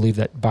he doesn't believe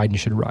that Biden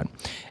should run.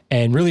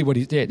 And really what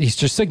he's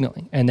just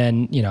signaling. And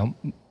then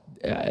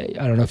I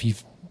don't know if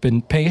you've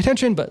been paying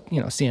attention, but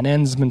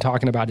CNN's been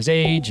talking about his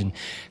age and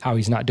how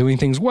he's not doing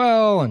things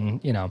well,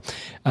 and you're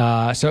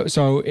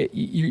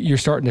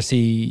starting to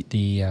see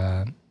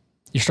the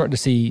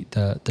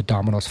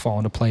dominoes fall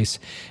into place.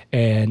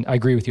 And I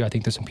agree with you. I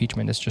think this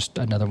impeachment is just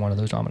another one of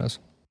those dominoes.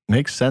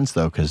 Makes sense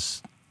though,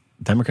 because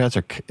Democrats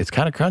it's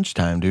kind of crunch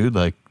time, dude.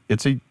 Like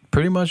it's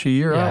pretty much a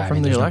year out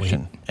from the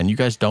election, and you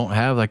guys don't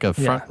have like a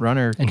front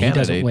runner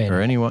candidate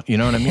or anyone. You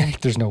know what I mean?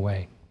 There's no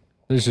way.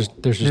 There's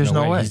just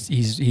no way.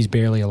 He's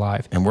barely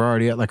alive. And we're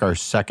already at like our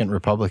second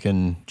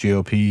Republican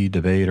GOP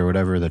debate or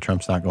whatever that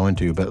Trump's not going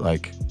to. But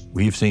like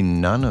we've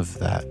seen none of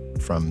that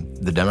from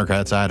the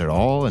Democrat side at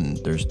all. And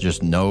there's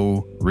just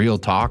no real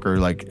talk or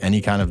like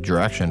any kind of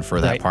direction for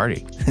that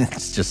party.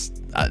 It's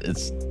just,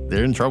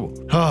 they're in trouble.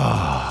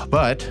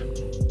 But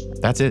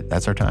that's it.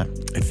 That's our time.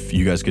 If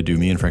you guys could do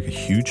me and Frank a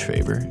huge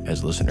favor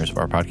as listeners of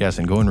our podcast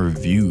and go and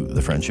review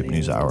the Friendship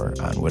News Hour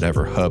on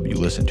whatever hub you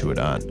listen to it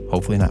on,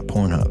 hopefully not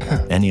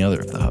Pornhub, any other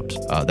of the hubs,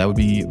 that would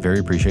be very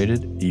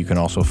appreciated. You can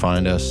also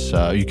find us,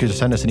 you could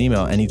send us an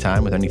email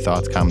anytime with any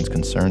thoughts, comments,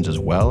 concerns as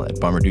well at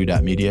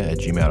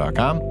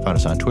bummerdude.media@gmail.com. Find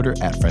us on Twitter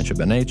at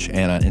FriendshipNH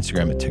and on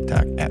Instagram and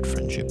TikTok at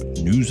Friendship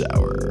News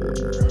Hour.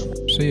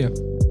 See ya.